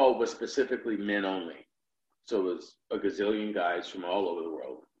that call was specifically men only. So it was a gazillion guys from all over the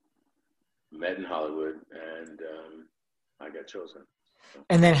world. Met in Hollywood. And I got chosen.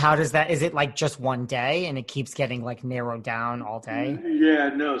 And then how does that, is it like just one day and it keeps getting like narrowed down all day? Yeah,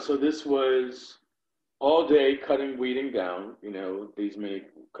 no. So this was all day cutting, weeding down, you know, these many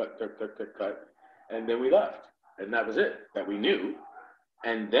cut. And then we left. And that was it, that we knew.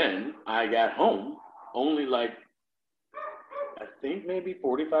 And then I got home only like, I think maybe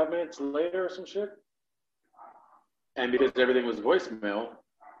 45 minutes later or some shit. And because everything was voicemail,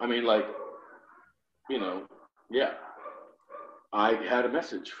 I mean, like, you know, yeah. I had a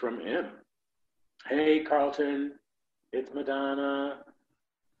message from him. Hey, Carlton, it's Madonna.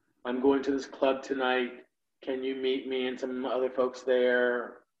 I'm going to this club tonight. Can you meet me and some other folks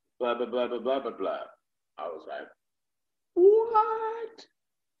there? Blah, blah, blah, blah, blah, blah, blah. I was like, what?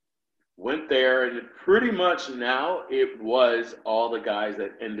 Went there, and pretty much now it was all the guys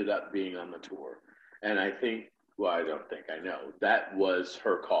that ended up being on the tour. And I think well, I don't think I know. That was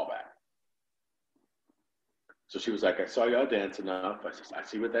her callback. So she was like, I saw y'all dance enough. I said, I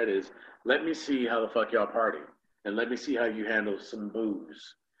see what that is. Let me see how the fuck y'all party. And let me see how you handle some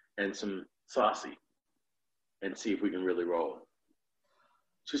booze and some saucy. And see if we can really roll.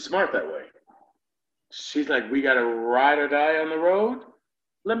 She's smart that way. She's like, we got to ride or die on the road.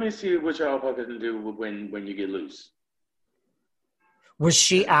 Let me see what y'all fuckers can do when you get loose. Was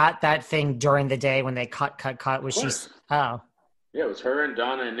she at that thing during the day when they cut? Was she? Oh. Yeah, it was her and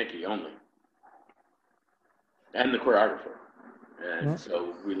Donna and Nikki only. And the choreographer. And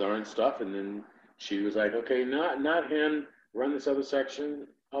so we learned stuff, and then she was like, okay, not him, run this other section,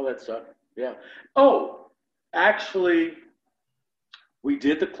 all that stuff. Yeah. Oh, actually, we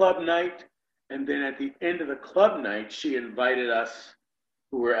did the club night, and then at the end of the club night, she invited us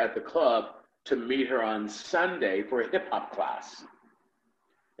who were at the club to meet her on Sunday for a hip-hop class.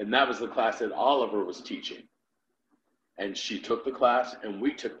 And that was the class that Oliver was teaching. And she took the class, and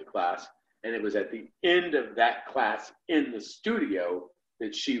we took the class, and it was at the end of that class in the studio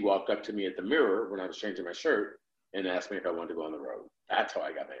that she walked up to me at the mirror when I was changing my shirt and asked me if I wanted to go on the road. That's how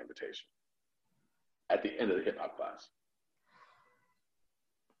I got my invitation. At the end of the hip-hop class.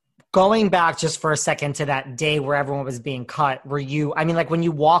 Going back just for a second to that day where everyone was being cut, were you, I mean, like when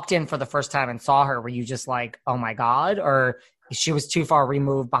you walked in for the first time and saw her, were you just like, oh my God? Or she was too far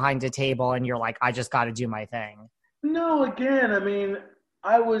removed behind a table and you're like, I just got to do my thing? No, again, I mean,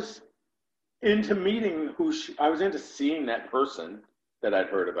 I was into meeting I was into seeing that person that I'd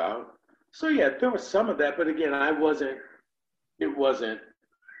heard about. So yeah, there was some of that, but again, it wasn't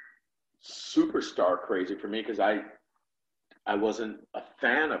superstar crazy for me because I wasn't a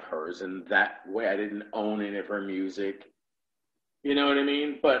fan of hers in that way. I didn't own any of her music. You know what I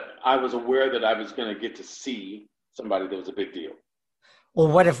mean? But I was aware that I was going to get to see somebody that was a big deal. Well,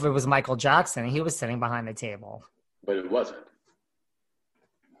 what if it was Michael Jackson and he was sitting behind the table? But it wasn't.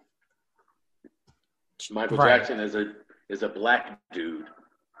 Michael Jackson is a black dude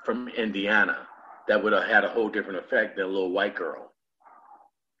from Indiana that would have had a whole different effect than a little white girl.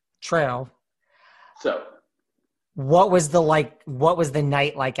 True. So, what was the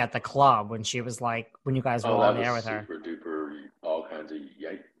night like at the club when she was like, when you guys were on there with her? Super duper, all kinds of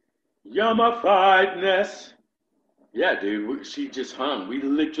yummifiedness. Yeah, dude, she just hung. We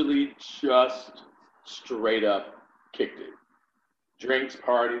literally just straight up kicked it. Drinks,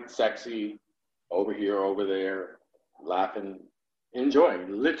 partied, sexy, over here, over there, laughing, enjoying,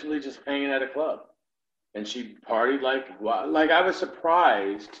 literally just hanging at a club. And she partied like I was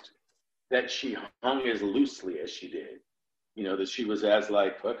surprised that she hung as loosely as she did. You know, that she was as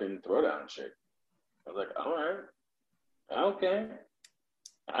like fucking throwdown chick. I was like, all right, okay.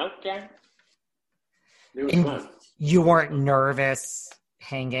 It was fun. You weren't nervous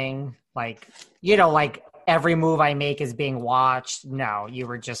hanging? Like, you know, like every move I make is being watched? No, you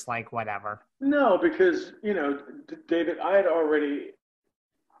were just like, whatever. No, because, you know, David, I'd already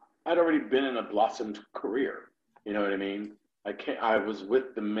been in a blossomed career. You know what I mean? I was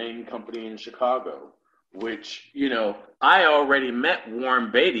with the main company in Chicago, which, you know, I already met Warren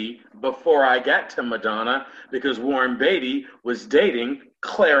Beatty before I got to Madonna because Warren Beatty was dating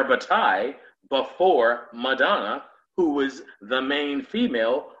Claire Bataille before Madonna, who was the main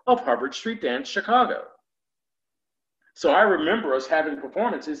female of Hubbard Street Dance Chicago. So I remember us having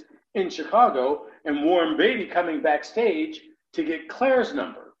performances in Chicago and Warren Beatty coming backstage to get Claire's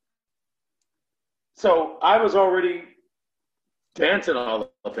number. So I was already dancing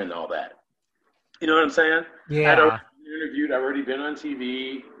all up in all that. You know what I'm saying? Yeah. I'd already been interviewed, I'd already been on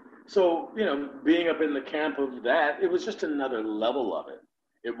TV. So, you know, being up in the camp of that, it was just another level of it.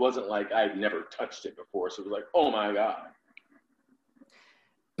 It wasn't like I'd never touched it before. So it was like, oh my God.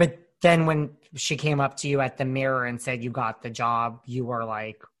 But then when she came up to you at the mirror and said you got the job, you were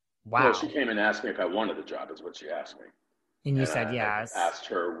like, wow. Well, she came and asked me if I wanted the job, is what she asked me. And you said yes. I asked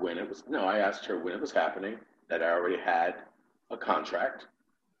her when it was happening, that I already had a contract,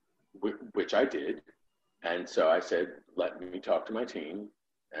 which I did. And so I said, let me talk to my team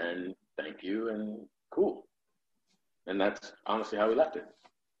and thank you and cool. And that's honestly how we left it,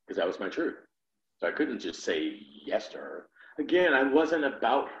 because that was my truth. So I couldn't just say yes to her. Again, I wasn't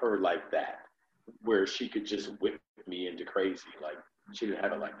about her like that, where she could just whip me into crazy. Like, she didn't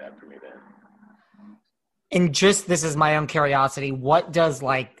have it like that for me then. And just, this is my own curiosity, what does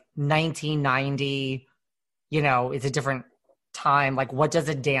like 1990, you know, it's a different time. Like, what does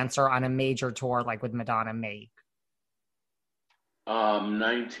a dancer on a major tour like with Madonna make?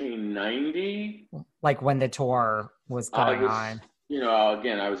 1990? Like when the tour was going on. You know,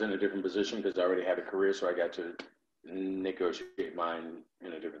 again, I was in a different position because I already had a career, so I got to negotiate mine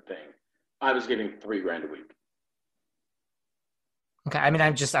in a different thing. I was getting $3,000 a week. Okay, I mean,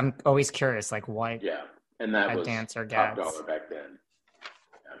 I'm always curious, like what and that was dancer top gets. dollar back then.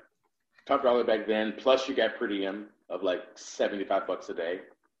 Yeah. Top dollar back then, plus you got per diem of like $75 a day,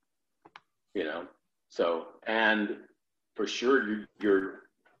 you know. So, and for sure your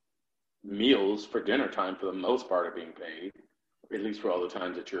meals for dinner time for the most part are being paid, at least for all the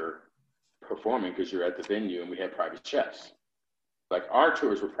times that you're performing, because you're at the venue and we had private chefs. Like our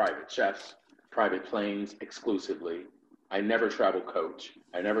tours were private chefs, private planes exclusively. I never traveled coach.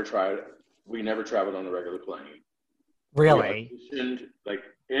 We never traveled on a regular plane. Really? Like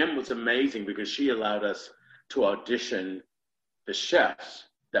M was amazing because she allowed us to audition the chefs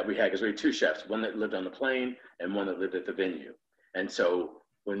that we had, because we had two chefs, one that lived on the plane and one that lived at the venue. And so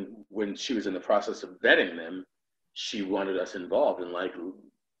when she was in the process of vetting them, she wanted us involved and like,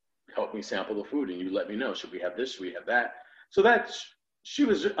 help me sample the food and you let me know, should we have this, should we have that? So she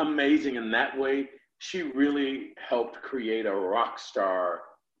was amazing in that way. She really helped create a rock star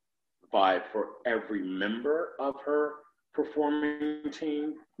vibe for every member of her performing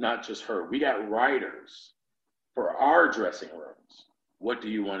team, not just her. We got writers for our dressing rooms. What do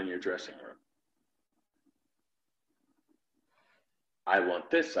you want in your dressing room? I want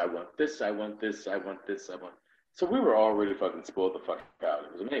this, I want this, I want this, I want this, I want. So we were all really fucking spoiled the fuck out.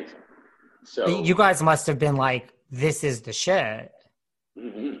 It was amazing. So you guys must have been like, this is the shit.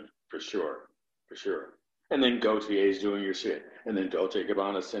 Mm-hmm, for sure. And then Gautier's doing your shit. And then Dolce &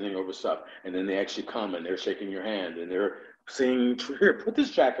 Gabbana's sending over stuff. And then they actually come and they're shaking your hand and they're saying, here, put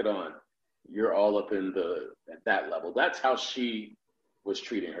this jacket on. You're all up at that level. That's how she was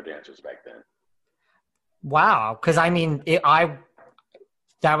treating her dancers back then. Wow. Because I mean,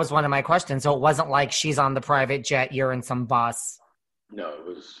 that was one of my questions. So it wasn't like she's on the private jet, you're in some bus. No, it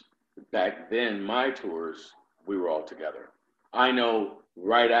was back then, my tours, we were all together. I know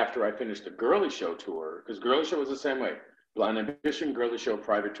right after I finished the Girly Show tour, because Girly Show was the same way. Blonde Ambition, Girly Show,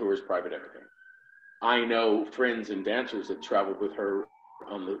 private tours, private everything. I know friends and dancers that traveled with her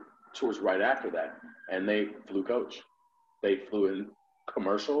on the tours right after that, and they flew coach. They flew in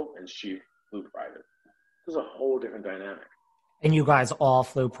commercial, and she flew private. It was a whole different dynamic. And you guys all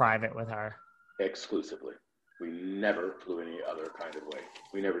flew private with her? Exclusively. We never flew any other kind of way.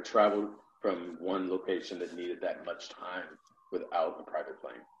 We never traveled from one location that needed that much time without a private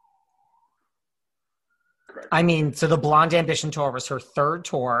plane. Correct. I mean, so the Blonde Ambition tour was her third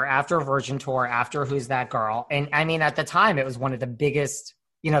tour after Virgin Tour, after Who's That Girl? And I mean, at the time, it was one of the biggest,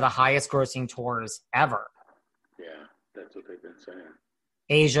 the highest grossing tours ever. Yeah, that's what they've been saying.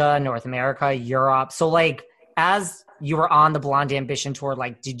 Asia, North America, Europe. So like, as you were on the Blonde Ambition tour,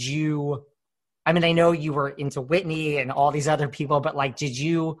 like, I mean, I know you were into Whitney and all these other people, but like, did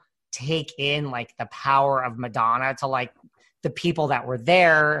you take in like the power of Madonna to like the people that were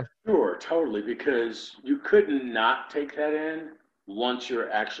there? Sure, totally, because you couldn't not take that in once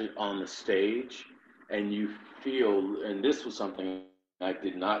you're actually on the stage and you feel, and this was something I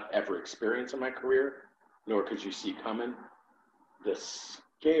did not ever experience in my career, nor could you see coming, the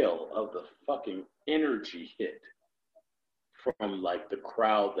scale of the fucking energy hit from like the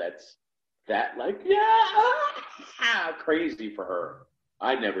crowd that's that like, crazy for her.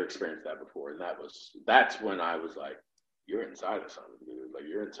 I'd never experienced that before. And that's when I was like, you're inside of something, dude. Like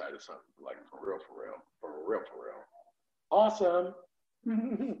you're inside of something, like for real. Awesome.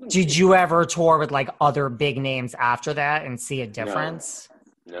 Did you ever tour with like other big names after that and see a difference?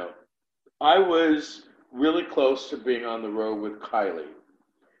 No. I was really close to being on the road with Kylie.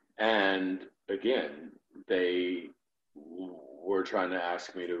 And again, they were trying to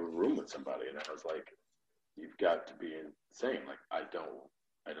ask me to room with somebody. And I was like, you've got to be insane. Like, I don't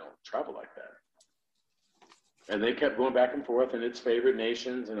travel like that. And they kept going back and forth, and it's favorite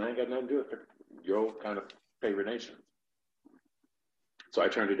nations, and I ain't got nothing to do with your kind of favorite nations. So I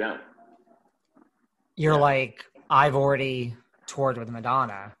turned it down. You're like, I've already toured with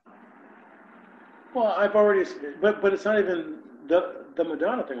Madonna. Well, I've already, but it's not even the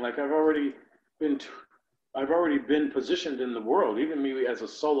Madonna thing. Like I've already been positioned in the world. Even me as a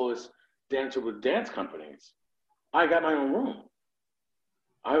soloist dancer with dance companies, I got my own room.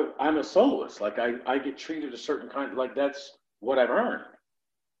 I'm a soloist. Like I get treated a certain kind. Like that's what I've earned.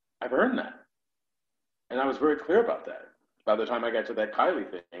 I've earned that, and I was very clear about that. By the time I got to that Kylie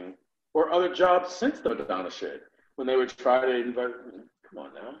thing, or other jobs since the Madonna shit, when they would try to invite, come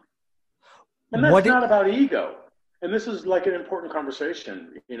on now. And that's not about ego. And this is like an important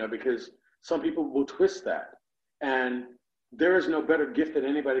conversation, because some people will twist that. And there is no better gift that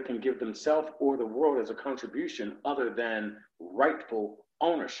anybody can give themselves or the world as a contribution other than rightful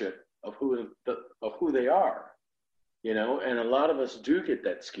ownership of who they are. And a lot of us do get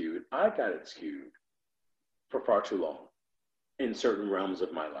that skewed. I got it skewed for far too long. in certain realms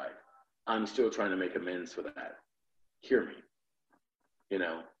of my life. I'm still trying to make amends for that. Hear me, you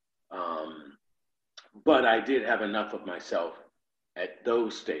know. But I did have enough of myself at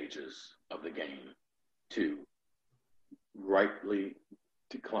those stages of the game to rightly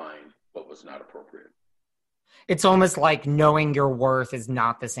decline what was not appropriate. It's almost like knowing your worth is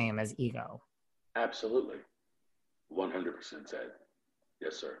not the same as ego. Absolutely. 100% said.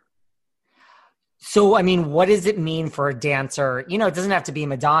 Yes, sir. So, I mean, what does it mean for a dancer? You know, it doesn't have to be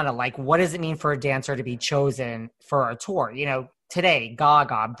Madonna. Like, what does it mean for a dancer to be chosen for a tour? You know, today,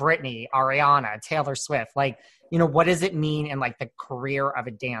 Gaga, Britney, Ariana, Taylor Swift. Like, you know, what does it mean in like the career of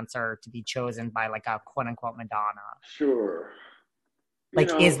a dancer to be chosen by like a quote unquote Madonna? Sure.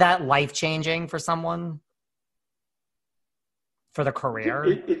 Like, is that life-changing for someone? For the career?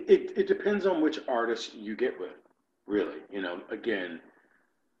 It depends on which artist you get with, really. You know, again,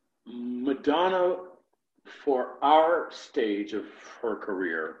 Madonna, for our stage of her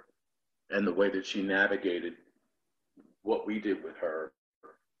career and the way that she navigated what we did with her,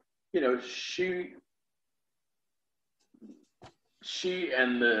 you know, she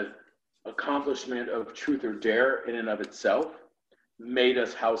and the accomplishment of Truth or Dare in and of itself made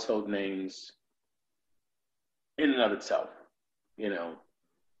us household names in and of itself. You know,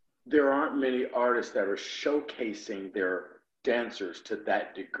 there aren't many artists that are showcasing their dancers to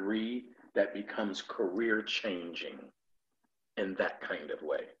that degree that becomes career changing in that kind of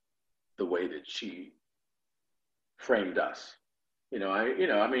way, the way that she framed us.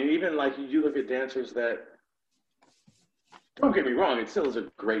 I mean, even like you look at dancers that, don't get me wrong, it still is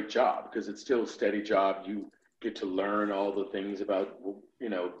a great job because it's still a steady job. You get to learn all the things about, you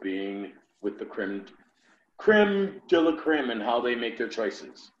know, being with the creme de la creme and how they make their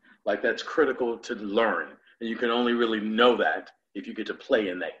choices. Like, that's critical to learn. And you can only really know that if you get to play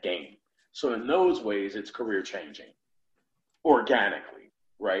in that game. So in those ways, it's career changing organically,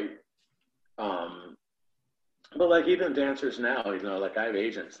 right? But like even dancers now, you know, like I have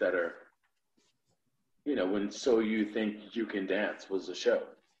agents that are, you know, when So You Think You Can Dance was a show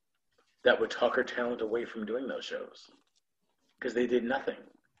that would talk her talent away from doing those shows because they did nothing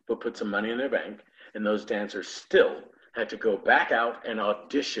but put some money in their bank, and those dancers still had to go back out and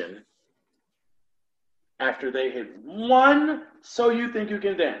audition after they had won So You Think You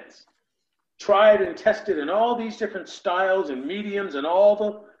Can Dance. Tried and tested in all these different styles and mediums and all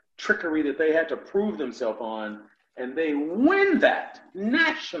the trickery that they had to prove themselves on, and they win that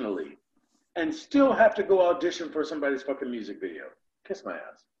nationally and still have to go audition for somebody's fucking music video. Kiss my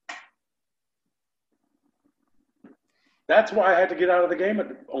ass. That's why I had to get out of the game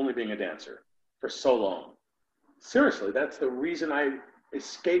of only being a dancer for so long. Seriously, that's the reason I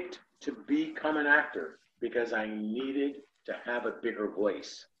escaped to become an actor, because I needed to have a bigger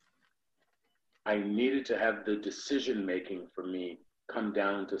voice. I needed to have the decision making for me come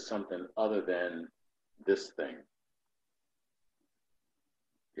down to something other than this thing.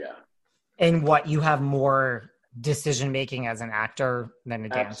 Yeah. And what, you have more decision making as an actor than a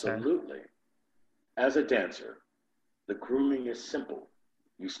dancer? Absolutely. As a dancer, the grooming is simple.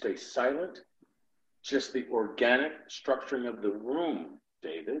 You stay silent, just the organic structuring of the room,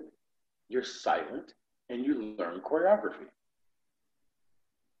 David. You're silent and you learn choreography.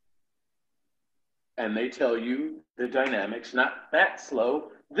 And they tell you the dynamics, not that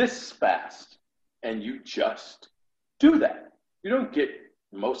slow, this fast. And you just do that. You don't get,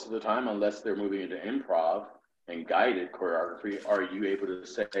 most of the time, unless they're moving into improv and guided choreography, are you able to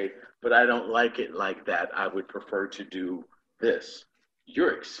say, but I don't like it like that. I would prefer to do this.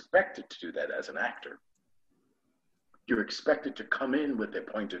 You're expected to do that as an actor. You're expected to come in with a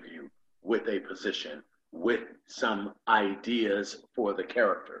point of view, with a position, with some ideas for the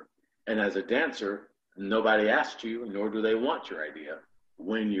character. And as a dancer, nobody asked you, nor do they want your idea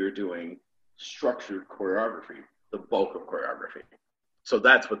when you're doing structured choreography, the bulk of choreography. So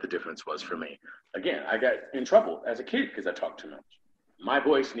that's what the difference was for me. Again, I got in trouble as a kid because I talked too much. My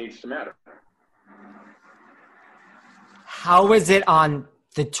voice needs to matter. How is it on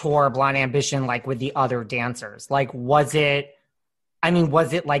the tour Blind Ambition, like with the other dancers? Like, was it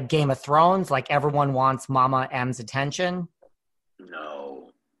like Game of Thrones? Like everyone wants Mama M's attention? No.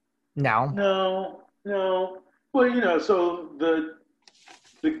 Well, you know, so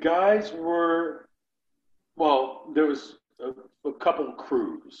the guys were, well, there was a couple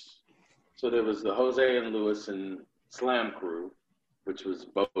crews. So there was the Jose and Lewis and Slam crew, which was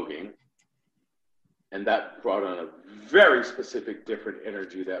voguing. And that brought on a very specific, different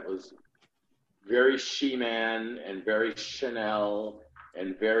energy that was very She-Man and very Chanel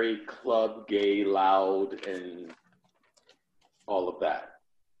and very club, gay, loud, and all of that.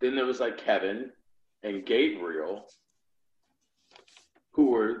 Then there was like Kevin and Gabriel,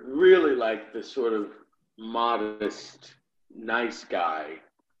 who were really like the sort of modest, nice guy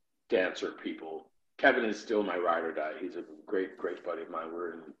dancer people. Kevin is still my ride or die. He's a great, great buddy of mine.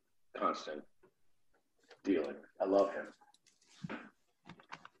 We're in constant dealing. I love him.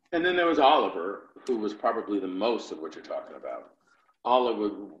 And then there was Oliver, who was probably the most of what you're talking about. Oliver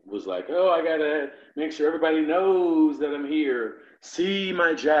was like, oh, I got to make sure everybody knows that I'm here. See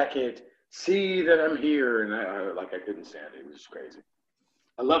my jacket. See that I'm here. And I couldn't stand it. It was just crazy.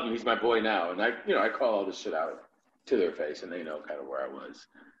 I love him. He's my boy now. And I call all this shit out to their face, and they know kind of where I was.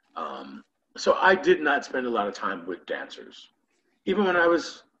 So I did not spend a lot of time with dancers. Even when I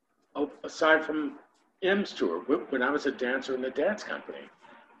was, aside from M's tour, when I was a dancer in the dance company,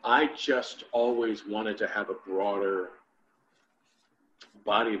 I just always wanted to have a broader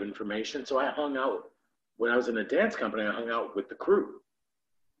body of information. So I hung out, when I was in a dance company, I hung out with the crew.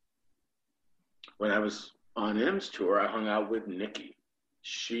 When I was on M's tour, I hung out with Nikki.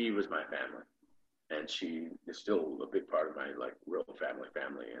 She was my family. And she is still a big part of my real family.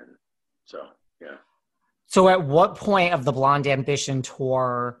 And so, yeah. So at what point of the Blonde Ambition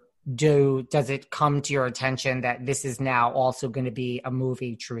tour does it come to your attention that this is now also going to be a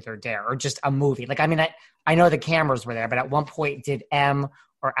movie, Truth or Dare, or just a movie? I know the cameras were there, but at one point did M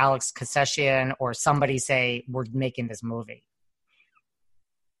or Alex Kasessian or somebody say, we're making this movie?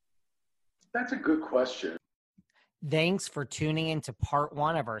 That's a good question. Thanks for tuning in to part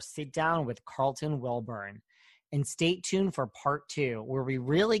 1 of our sit down with Carlton Wilburn. And stay tuned for part 2, where we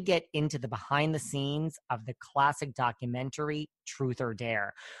really get into the behind the scenes of the classic documentary, Truth or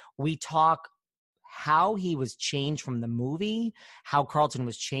Dare. We talk how he was changed from the movie, how Carlton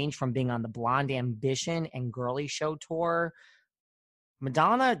was changed from being on the Blonde Ambition and Girly Show tour.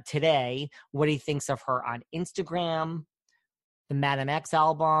 Madonna today, what he thinks of her on Instagram, the Madam X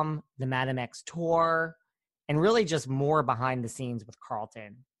album, the Madam X tour, and really just more behind the scenes with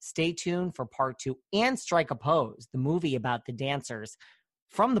Carlton. Stay tuned for part 2 and Strike a Pose, the movie about the dancers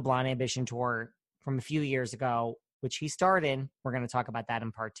from the Blonde Ambition tour from a few years ago, which he starred in. We're going to talk about that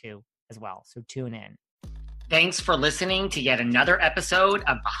in part 2 as well. So tune in. Thanks for listening to yet another episode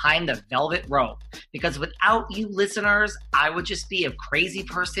of Behind the Velvet Rope. Because without you listeners, I would just be a crazy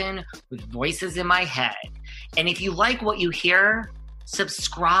person with voices in my head. And if you like what you hear,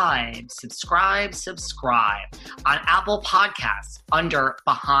 subscribe on Apple Podcasts under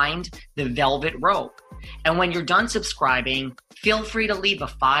Behind the Velvet Rope. And when you're done subscribing, feel free to leave a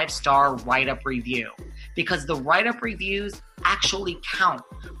 5-star write-up review, because the write-up reviews actually count.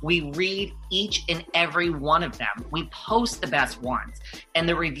 We read each and every one of them. We post the best ones, and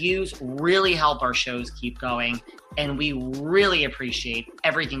the reviews really help our shows keep going. And we really appreciate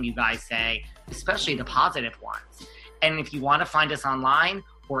everything you guys say, especially the positive ones. And if you want to find us online,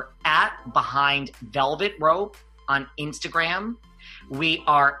 we're at Behind Velvet Rope on Instagram. We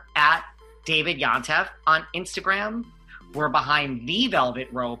are at David Yontef on Instagram. We're Behind the Velvet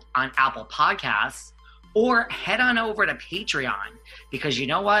Rope on Apple Podcasts. Or head on over to Patreon, because you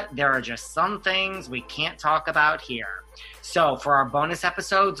know what? There are just some things we can't talk about here. So for our bonus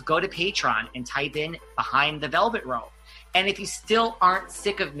episodes, go to Patreon and type in Behind the Velvet Rope. And if you still aren't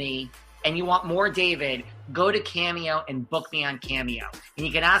sick of me, and you want more David, go to Cameo and book me on Cameo. And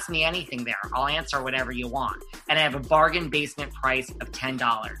you can ask me anything there. I'll answer whatever you want. And I have a bargain basement price of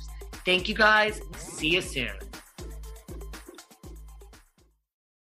 $10. Thank you guys. See you soon.